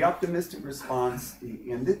 The optimistic response,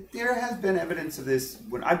 and there has been evidence of this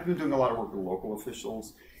when I've been doing a lot of work with local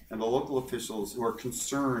officials, and the local officials who are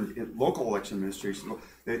concerned in local election administration,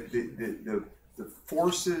 the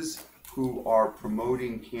forces who are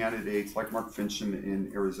promoting candidates like Mark Fincham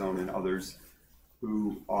in Arizona and others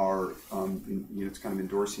who are it's kind of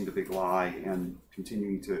endorsing the big lie and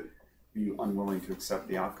continuing to be unwilling to accept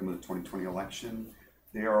the outcome of the 2020 election.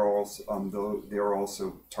 They are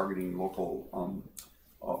also targeting local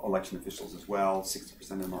election officials as well.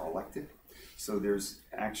 60% of them are elected, so there's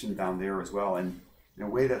action down there as well. And in a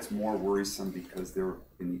way, that's more worrisome because they're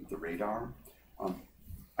beneath the radar.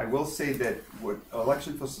 I will say that what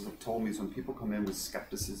election officials have told me is when people come in with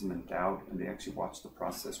skepticism and doubt, and they actually watch the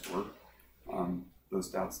process work, those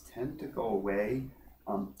doubts tend to go away.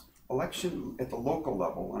 Election at the local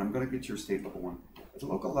level, and I'm going to get to your state level one. At the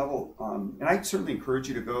local level, and I certainly encourage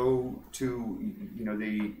you to go to,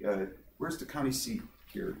 where's the county seat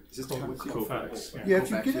here? Is this the county seat? Colfax. Yeah, if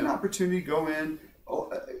you get an opportunity, go in.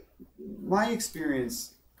 My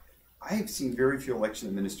experience, I have seen very few election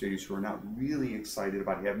administrators who are not really excited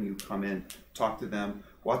about having you come in, talk to them,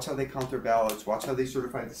 watch how they count their ballots, watch how they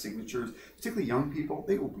certify the signatures. Particularly young people,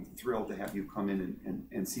 they will be thrilled to have you come in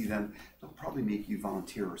and see them. They'll probably make you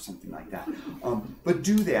volunteer or something like that. But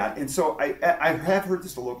do that. And so I have heard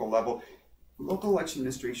this at the local level. Local election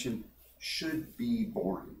administration should be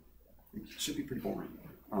boring. It should be pretty boring,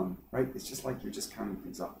 right? It's just like you're just counting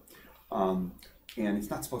things up. And it's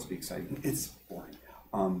not supposed to be exciting. It's boring.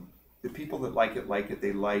 The people that like it,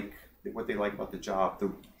 they like what they like about the job,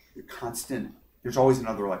 the constant, there's always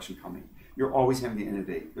another election coming. You're always having to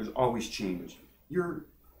innovate. There's always change.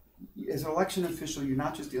 As an election official, you're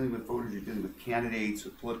not just dealing with voters, you're dealing with candidates,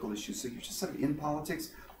 with political issues. So you're just sort of in politics,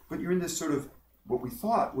 but you're in this sort of, what we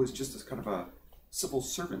thought was just this kind of a civil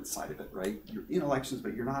servant side of it, right? You're in elections,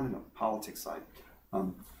 but you're not in the politics side.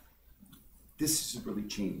 This has really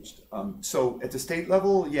changed. So at the state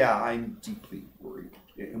level, yeah, I'm deeply worried.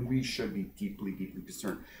 And we should be deeply, deeply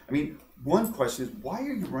concerned. I mean, one question is, why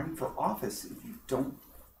are you running for office if you don't,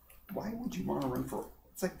 why would you want to run for,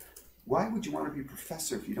 it's like, why would you want to be a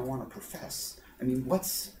professor if you don't want to profess? I mean, why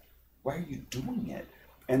are you doing it?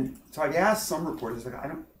 And so I've asked some reporters, like, I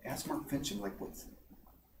don't, ask Mark Fincham, like, why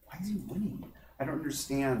is he winning? I don't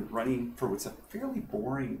understand running for what's a fairly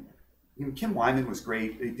boring, Kim Wyman was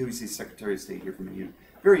great. He was the Secretary of State here for me.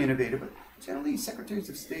 Very innovative, but generally secretaries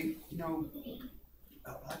of state,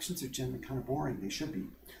 elections are generally kind of boring. They should be.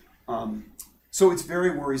 So it's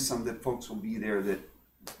very worrisome that folks will be there that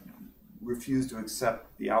refuse to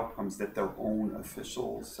accept the outcomes that their own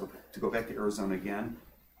officials, so to go back to Arizona again,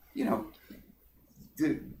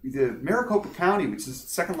 the Maricopa County, which is the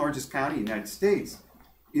second largest county in the United States,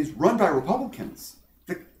 is run by Republicans.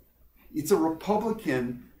 it's a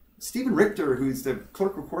Republican. Stephen Richter, who's the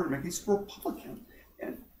clerk recorder, he's a Republican,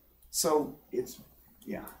 and so it's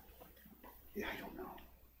yeah, I don't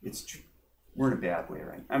know. We're in a bad way,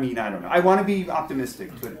 right? I mean, I don't know. I want to be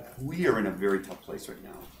optimistic, but we are in a very tough place right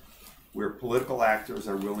now, where political actors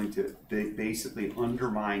are willing to basically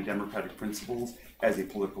undermine democratic principles as a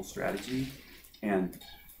political strategy, and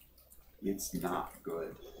it's not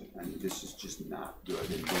good. I mean, this is just not good.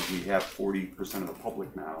 And we have 40% of the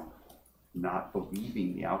public now not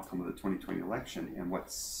believing the outcome of the 2020 election, and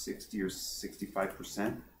what, 60 or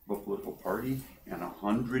 65% of a political party, and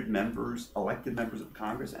 100 members, elected members of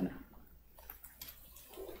Congress, and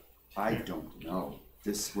I don't know.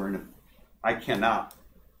 I cannot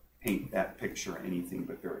paint that picture anything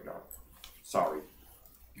but very dark. Sorry,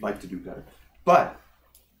 I'd like to do better. But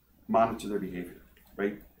monitor their behavior,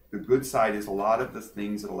 right? The good side is a lot of the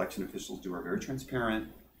things that election officials do are very transparent.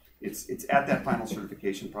 It's at that final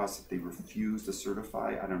certification process. They refuse to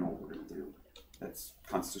certify. I don't know what we're going to do. That's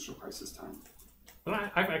constitutional crisis time.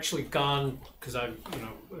 But I've actually gone, because I've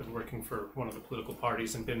been working for one of the political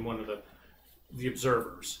parties and been one of the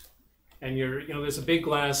observers. And there's a big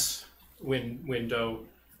glass window,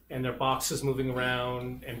 and there are boxes moving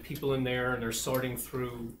around, and people in there, and they're sorting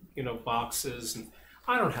through boxes, and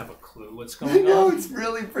I don't have a clue what's going on. No, it's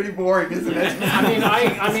really pretty boring, isn't it?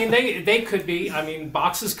 I mean, they could be. I mean,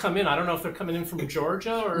 boxes come in. I don't know if they're coming in from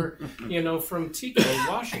Georgia or from Tico,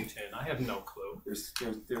 Washington. I have no clue. They're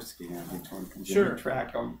scamming. Sure.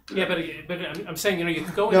 Track them. Yeah, but I'm saying you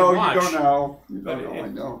can go in no, and watch. you don't know. I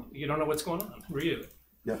know. You don't know what's going on, really.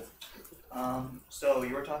 Yeah. So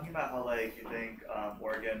you were talking about how you think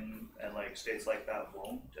Oregon and states like that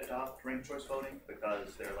won't adopt ranked choice voting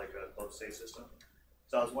because they're a closed state system.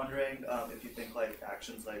 So I was wondering if you think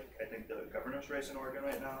actions I think the governor's race in Oregon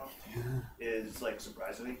right now is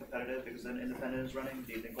surprisingly competitive because an independent is running.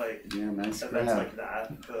 Do you think nice events like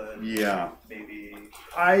that could maybe?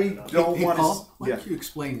 I don't want to. Why don't you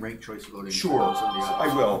explain ranked choice voting? Sure,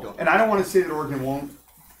 I will. And I don't want to say that Oregon won't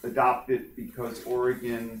adopt it because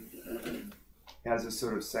Oregon has a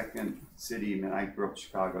sort of second city. I mean, I grew up in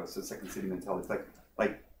Chicago, so second city mentality. It's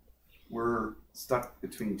like we're stuck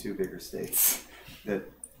between two bigger states.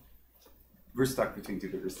 We're stuck between two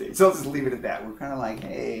bigger states. So I'll just leave it at that. We're kind of like,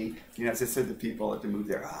 hey, as I said to people to move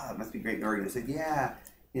there, it must be great in Oregon. I said, yeah,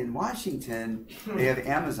 in Washington, they have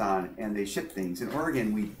Amazon and they ship things. In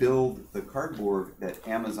Oregon, we build the cardboard that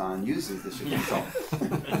Amazon uses to ship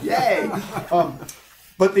things. Yay!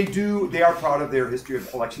 But they are proud of their history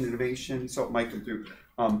of election innovation, so it might come through.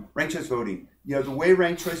 Ranked choice voting. The way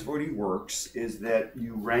ranked choice voting works is that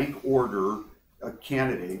you rank order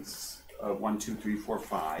candidates, 1, 2, 3, 4,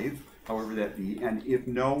 5, however that be, and if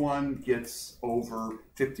no one gets over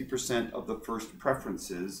 50% of the first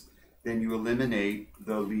preferences, then you eliminate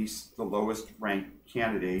the lowest ranked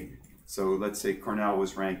candidate. So let's say Cornell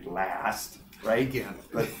was ranked last, right? Yeah.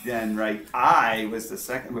 But then, I was the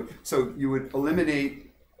second. So you would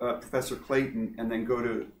eliminate Professor Clayton and then go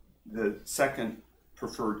to the second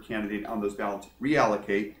preferred candidate on those ballots,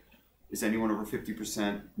 reallocate. Is anyone over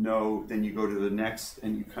 50%? No. Then you go to the next,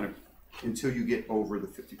 and you kind of until you get over the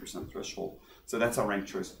 50% threshold. So that's how ranked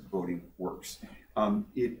choice voting works.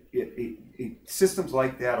 Systems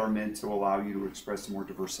like that are meant to allow you to express a more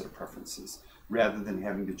diverse set of preferences rather than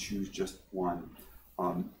having to choose just one.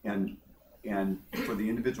 And for the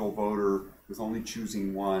individual voter, with only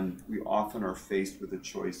choosing one, we often are faced with a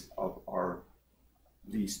choice of our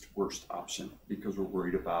least worst option because we're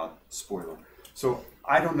worried about spoiler. So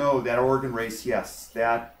I don't know, that Oregon race, yes,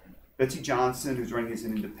 that Betsy Johnson, who's running as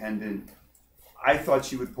an independent, I thought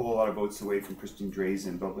she would pull a lot of votes away from Christine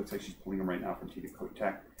Drazen, but it looks like she's pulling them right now from Tita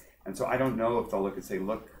Kotek. And so I don't know if they'll look and say,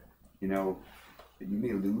 look, you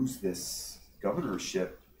may lose this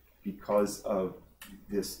governorship because of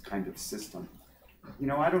this kind of system.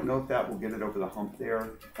 I don't know if that will get it over the hump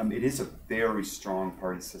there. It is a very strong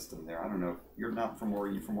party system there. I don't know. You're not from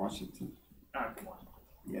Oregon, you're from Washington. Not from Washington.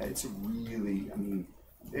 Yeah, it's a really,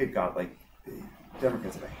 they've got the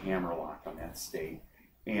Democrats have a hammerlock on that state.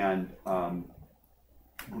 And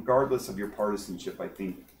regardless of your partisanship, I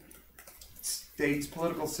think states,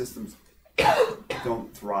 political systems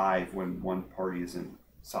don't thrive when one party is in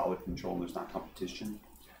solid control and there's not competition.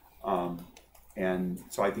 And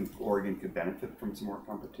so I think Oregon could benefit from some more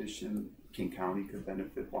competition. King County could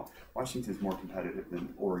benefit. Washington is more competitive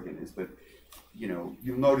than Oregon is, but you'll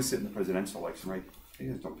notice it in the presidential election, right? They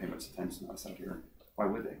just don't pay much attention to us out here. Why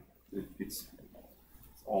would they? It's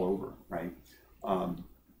all over, right?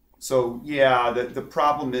 So yeah, the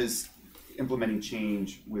problem is implementing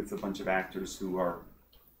change with a bunch of actors who are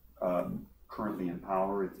currently in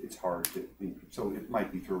power, it's hard to think. So it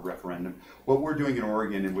might be through a referendum. What we're doing in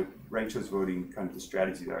Oregon and with ranked choice voting, kind of the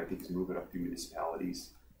strategy there, I think, is move it up through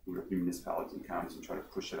municipalities, and counties, and try to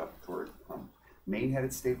push it up toward. Maine had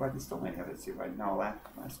it statewide. They still might have it statewide. Now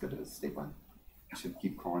Alaska does statewide. I should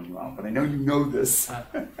keep calling you out, but I know you know this.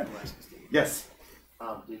 Yes.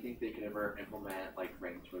 Do you think they could ever implement like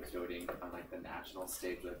ranked choice voting on like the national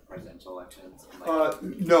stage with presidential elections? And, like,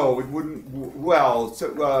 no, it wouldn't. Well, so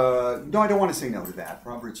no, I don't want to say no to that.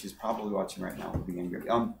 Robert, she's probably watching right now. Would be angry.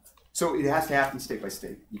 So it has to happen state by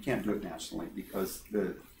state. You can't do it nationally because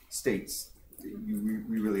the states,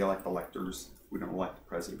 we really elect electors. We don't elect the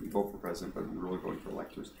president. We vote for president, but we're really voting for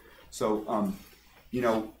electors. So, you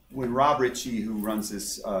know, when Rob Ritchie, who runs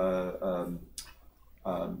this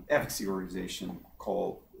advocacy organization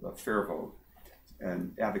called Fair Vote,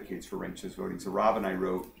 and advocates for ranked choice voting. So Rob and I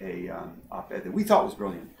wrote a op-ed that we thought was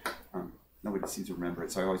brilliant. Nobody seems to remember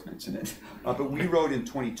it, so I always mention it. But we wrote in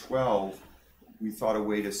 2012, we thought a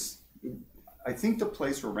way to, I think the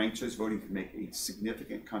place where ranked choice voting can make a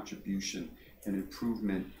significant contribution and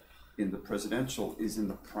improvement in the presidential is in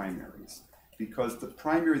the primaries. Because the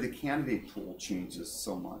primary, the candidate pool changes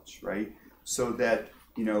so much, right? So that,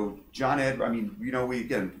 you know, John Edwards, I mean, you know, we,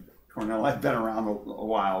 again, Cornell, I've been around a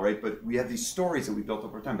while, right? But we have these stories that we built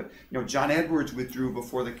over time. But, you know, John Edwards withdrew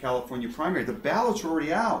before the California primary. The ballots were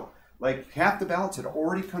already out. Like half the ballots had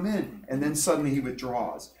already come in, and then suddenly he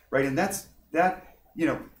withdraws, right? And that, you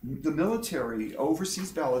know, the military,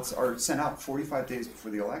 overseas ballots are sent out 45 days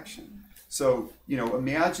before the election. So, you know,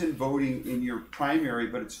 imagine voting in your primary,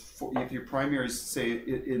 but it's if your primary is, say,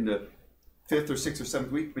 in the 5th or 6th or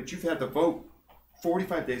 7th week, but you've had the vote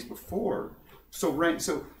 45 days before. So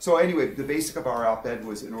anyway, the basic of our op-ed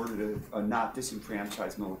was in order to not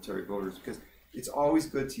disenfranchise military voters, because it's always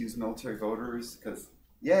good to use military voters, because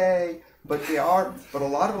yay, but a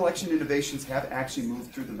lot of election innovations have actually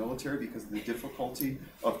moved through the military because of the difficulty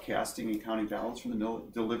of casting and counting ballots from the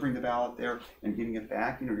delivering the ballot there and getting it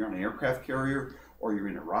back. You know, you're on an aircraft carrier or you're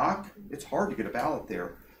in Iraq, it's hard to get a ballot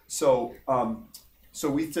there. So, so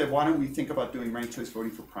we said, why don't we think about doing ranked choice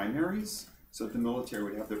voting for primaries? So that the military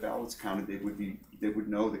would have their ballots counted, they would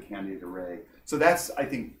know the candidate array. So that's, I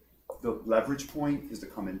think, the leverage point is to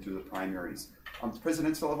come in through the primaries. On the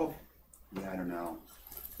presidential level, yeah, I don't know.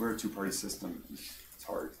 We're a two-party system. It's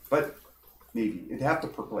hard, but maybe it'd have to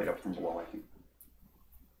percolate up from below, I think.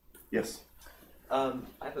 Yes. I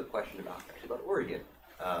have a question about Oregon.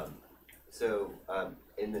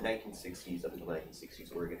 In the 1960s, up until the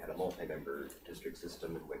 1960s, Oregon had a multi-member district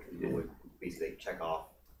system in which people would basically check off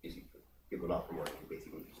people not from Oregon.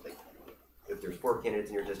 Basically, like if there's 4 candidates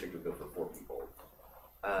in your district, it would go for 4 people.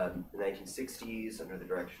 In the 1960s, under the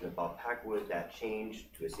direction of Bob Packwood, that changed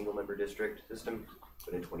to a single-member district system.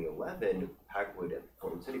 But in 2011, Packwood at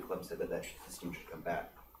Portland City Club said that system should come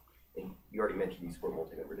back. And you already mentioned these 4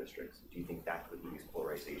 multi-member districts. Do you think that could reduce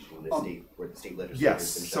polarization in the state, where the state legislature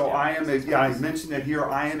has been shut down? So I mentioned that here.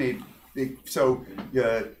 I am a big. So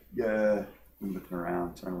I'm looking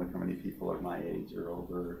around, trying to look how many people are my age or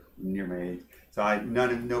older, near my age. So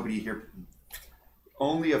nobody here.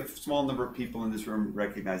 Only a small number of people in this room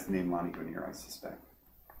recognize the name Lonnie Guinier, I suspect.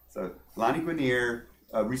 So Lonnie Guinier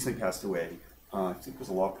recently passed away. I think was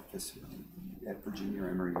a law professor at Virginia or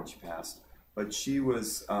Emory when she passed. But she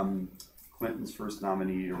was Clinton's first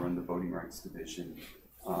nominee to run the Voting Rights Division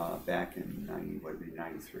back in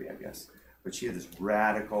 93, I guess. But she had this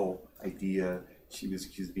radical idea. She was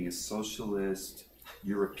being a socialist,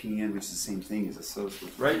 European, which is the same thing as a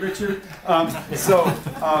socialist, right, Richard?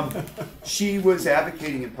 She was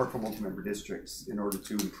advocating in part for multi-member districts in order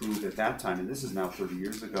to improve at that time, and this is now 30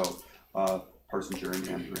 years ago, partisan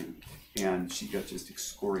gerrymandering, and she got just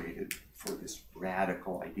excoriated for this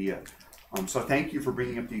radical idea. So thank you for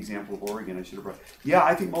bringing up the example of Oregon. I should have brought. Yeah,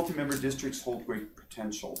 I think multi-member districts hold great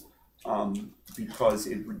potential because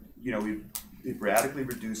it radically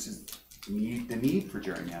reduces the need for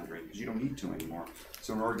gerrymandering, because you don't need to anymore.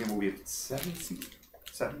 So in Oregon, we have 7 seats,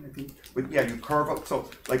 7 I think. But yeah, you carve up. So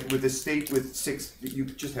like with a state with 6, you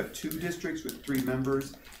just have 2 districts with 3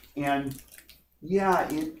 members, and yeah,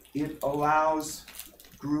 it allows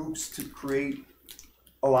groups to create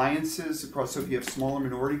alliances across. So if you have smaller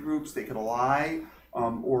minority groups, they could ally,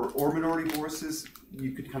 or minority forces,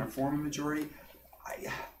 you could kind of form a majority.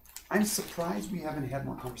 I'm surprised we haven't had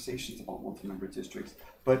more conversations about multi-member districts,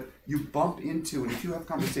 but you bump into, and if you have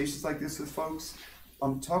conversations like this with folks,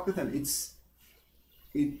 talk with them.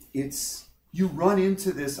 You run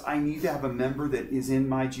into this, I need to have a member that is in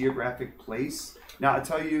my geographic place. Now I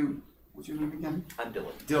tell you, what's your name again? I'm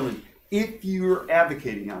Dylan. Dylan. If you're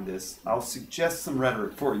advocating on this, I'll suggest some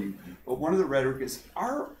rhetoric for you. But one of the rhetoric is,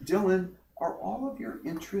 Dylan, are all of your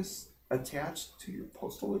interests attached to your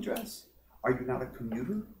postal address? Are you not a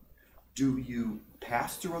commuter? Do you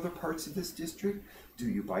pass through other parts of this district? Do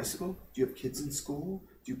you bicycle? Do you have kids in school?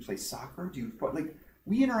 Do you play soccer? Do you, like,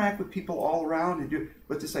 we interact with people all around,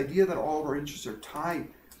 but this idea that all of our interests are tied,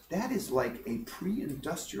 that is like a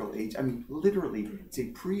pre-industrial age. I mean, literally, it's a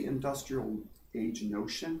pre-industrial age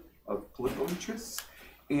notion of political interests.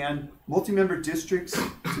 And multi-member districts,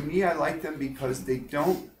 to me, I like them because they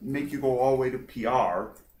don't make you go all the way to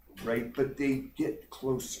PR, right? But they get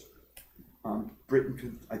closer. Britain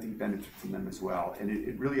could, I think, benefit from them as well. And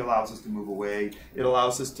it really allows us to move away. It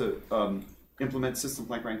allows us to implement systems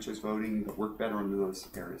like ranked choice voting that work better under those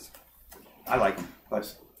areas. I like them,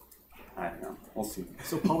 but I don't know. We'll see.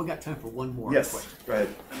 So, Paul, we got time for one more yes, question. Go ahead.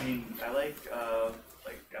 I mean, I like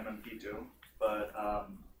MMP too, but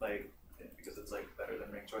because it's like better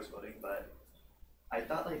than ranked choice voting, but I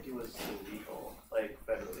thought like it was illegal, like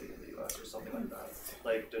federally in the US or something like that.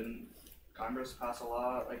 Like, didn't Congress pass a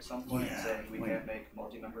law at like some point saying we can't make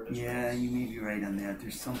multi-member districts? Yeah, you may be right on that.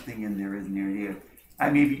 There's something in there, isn't there? Yeah.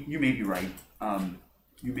 You may be right.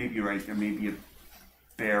 You may be right. There may be a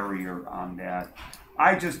barrier on that.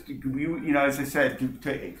 I just, as I said,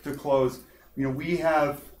 To close, we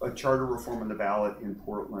have a charter reform on the ballot in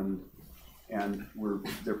Portland, and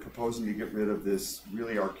they're proposing to get rid of this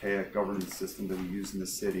really archaic governance system that we use in the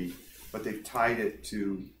city, but they've tied it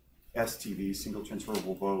to STV, single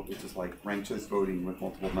transferable vote, which is like ranked choice voting with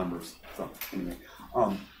multiple members. So anyway,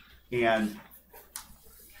 and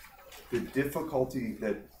the difficulty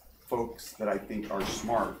that folks that I think are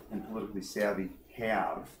smart and politically savvy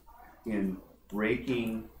have in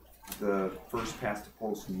breaking the first past the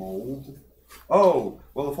post mold. Oh,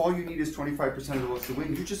 well, if all you need is 25% of the votes to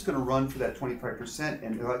win, you're just going to run for that 25%,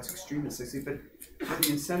 and that's extremist. I say, but the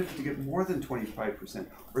incentive to get more than 25%.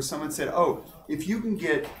 Or someone said, oh, if you can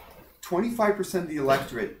get 25% of the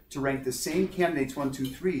electorate to rank the same candidates 1, 2,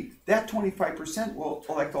 3, that 25% will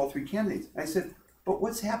elect all 3 candidates. I said, but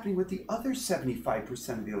what's happening with the other 75%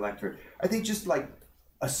 of the electorate? Are they just like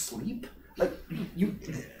asleep? Like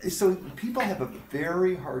so people have a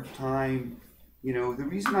very hard time. The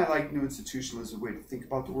reason I like new institutional as a way to think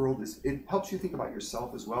about the world is it helps you think about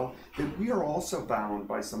yourself as well, that we are also bound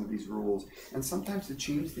by some of these rules. And sometimes to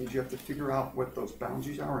change things, you have to figure out what those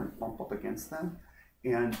boundaries are and bump up against them.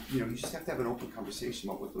 And, you just have to have an open conversation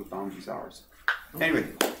about what those boundaries are. So, anyway.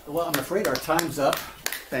 Well, I'm afraid our time's up.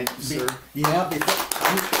 Thank you, sir. Yeah,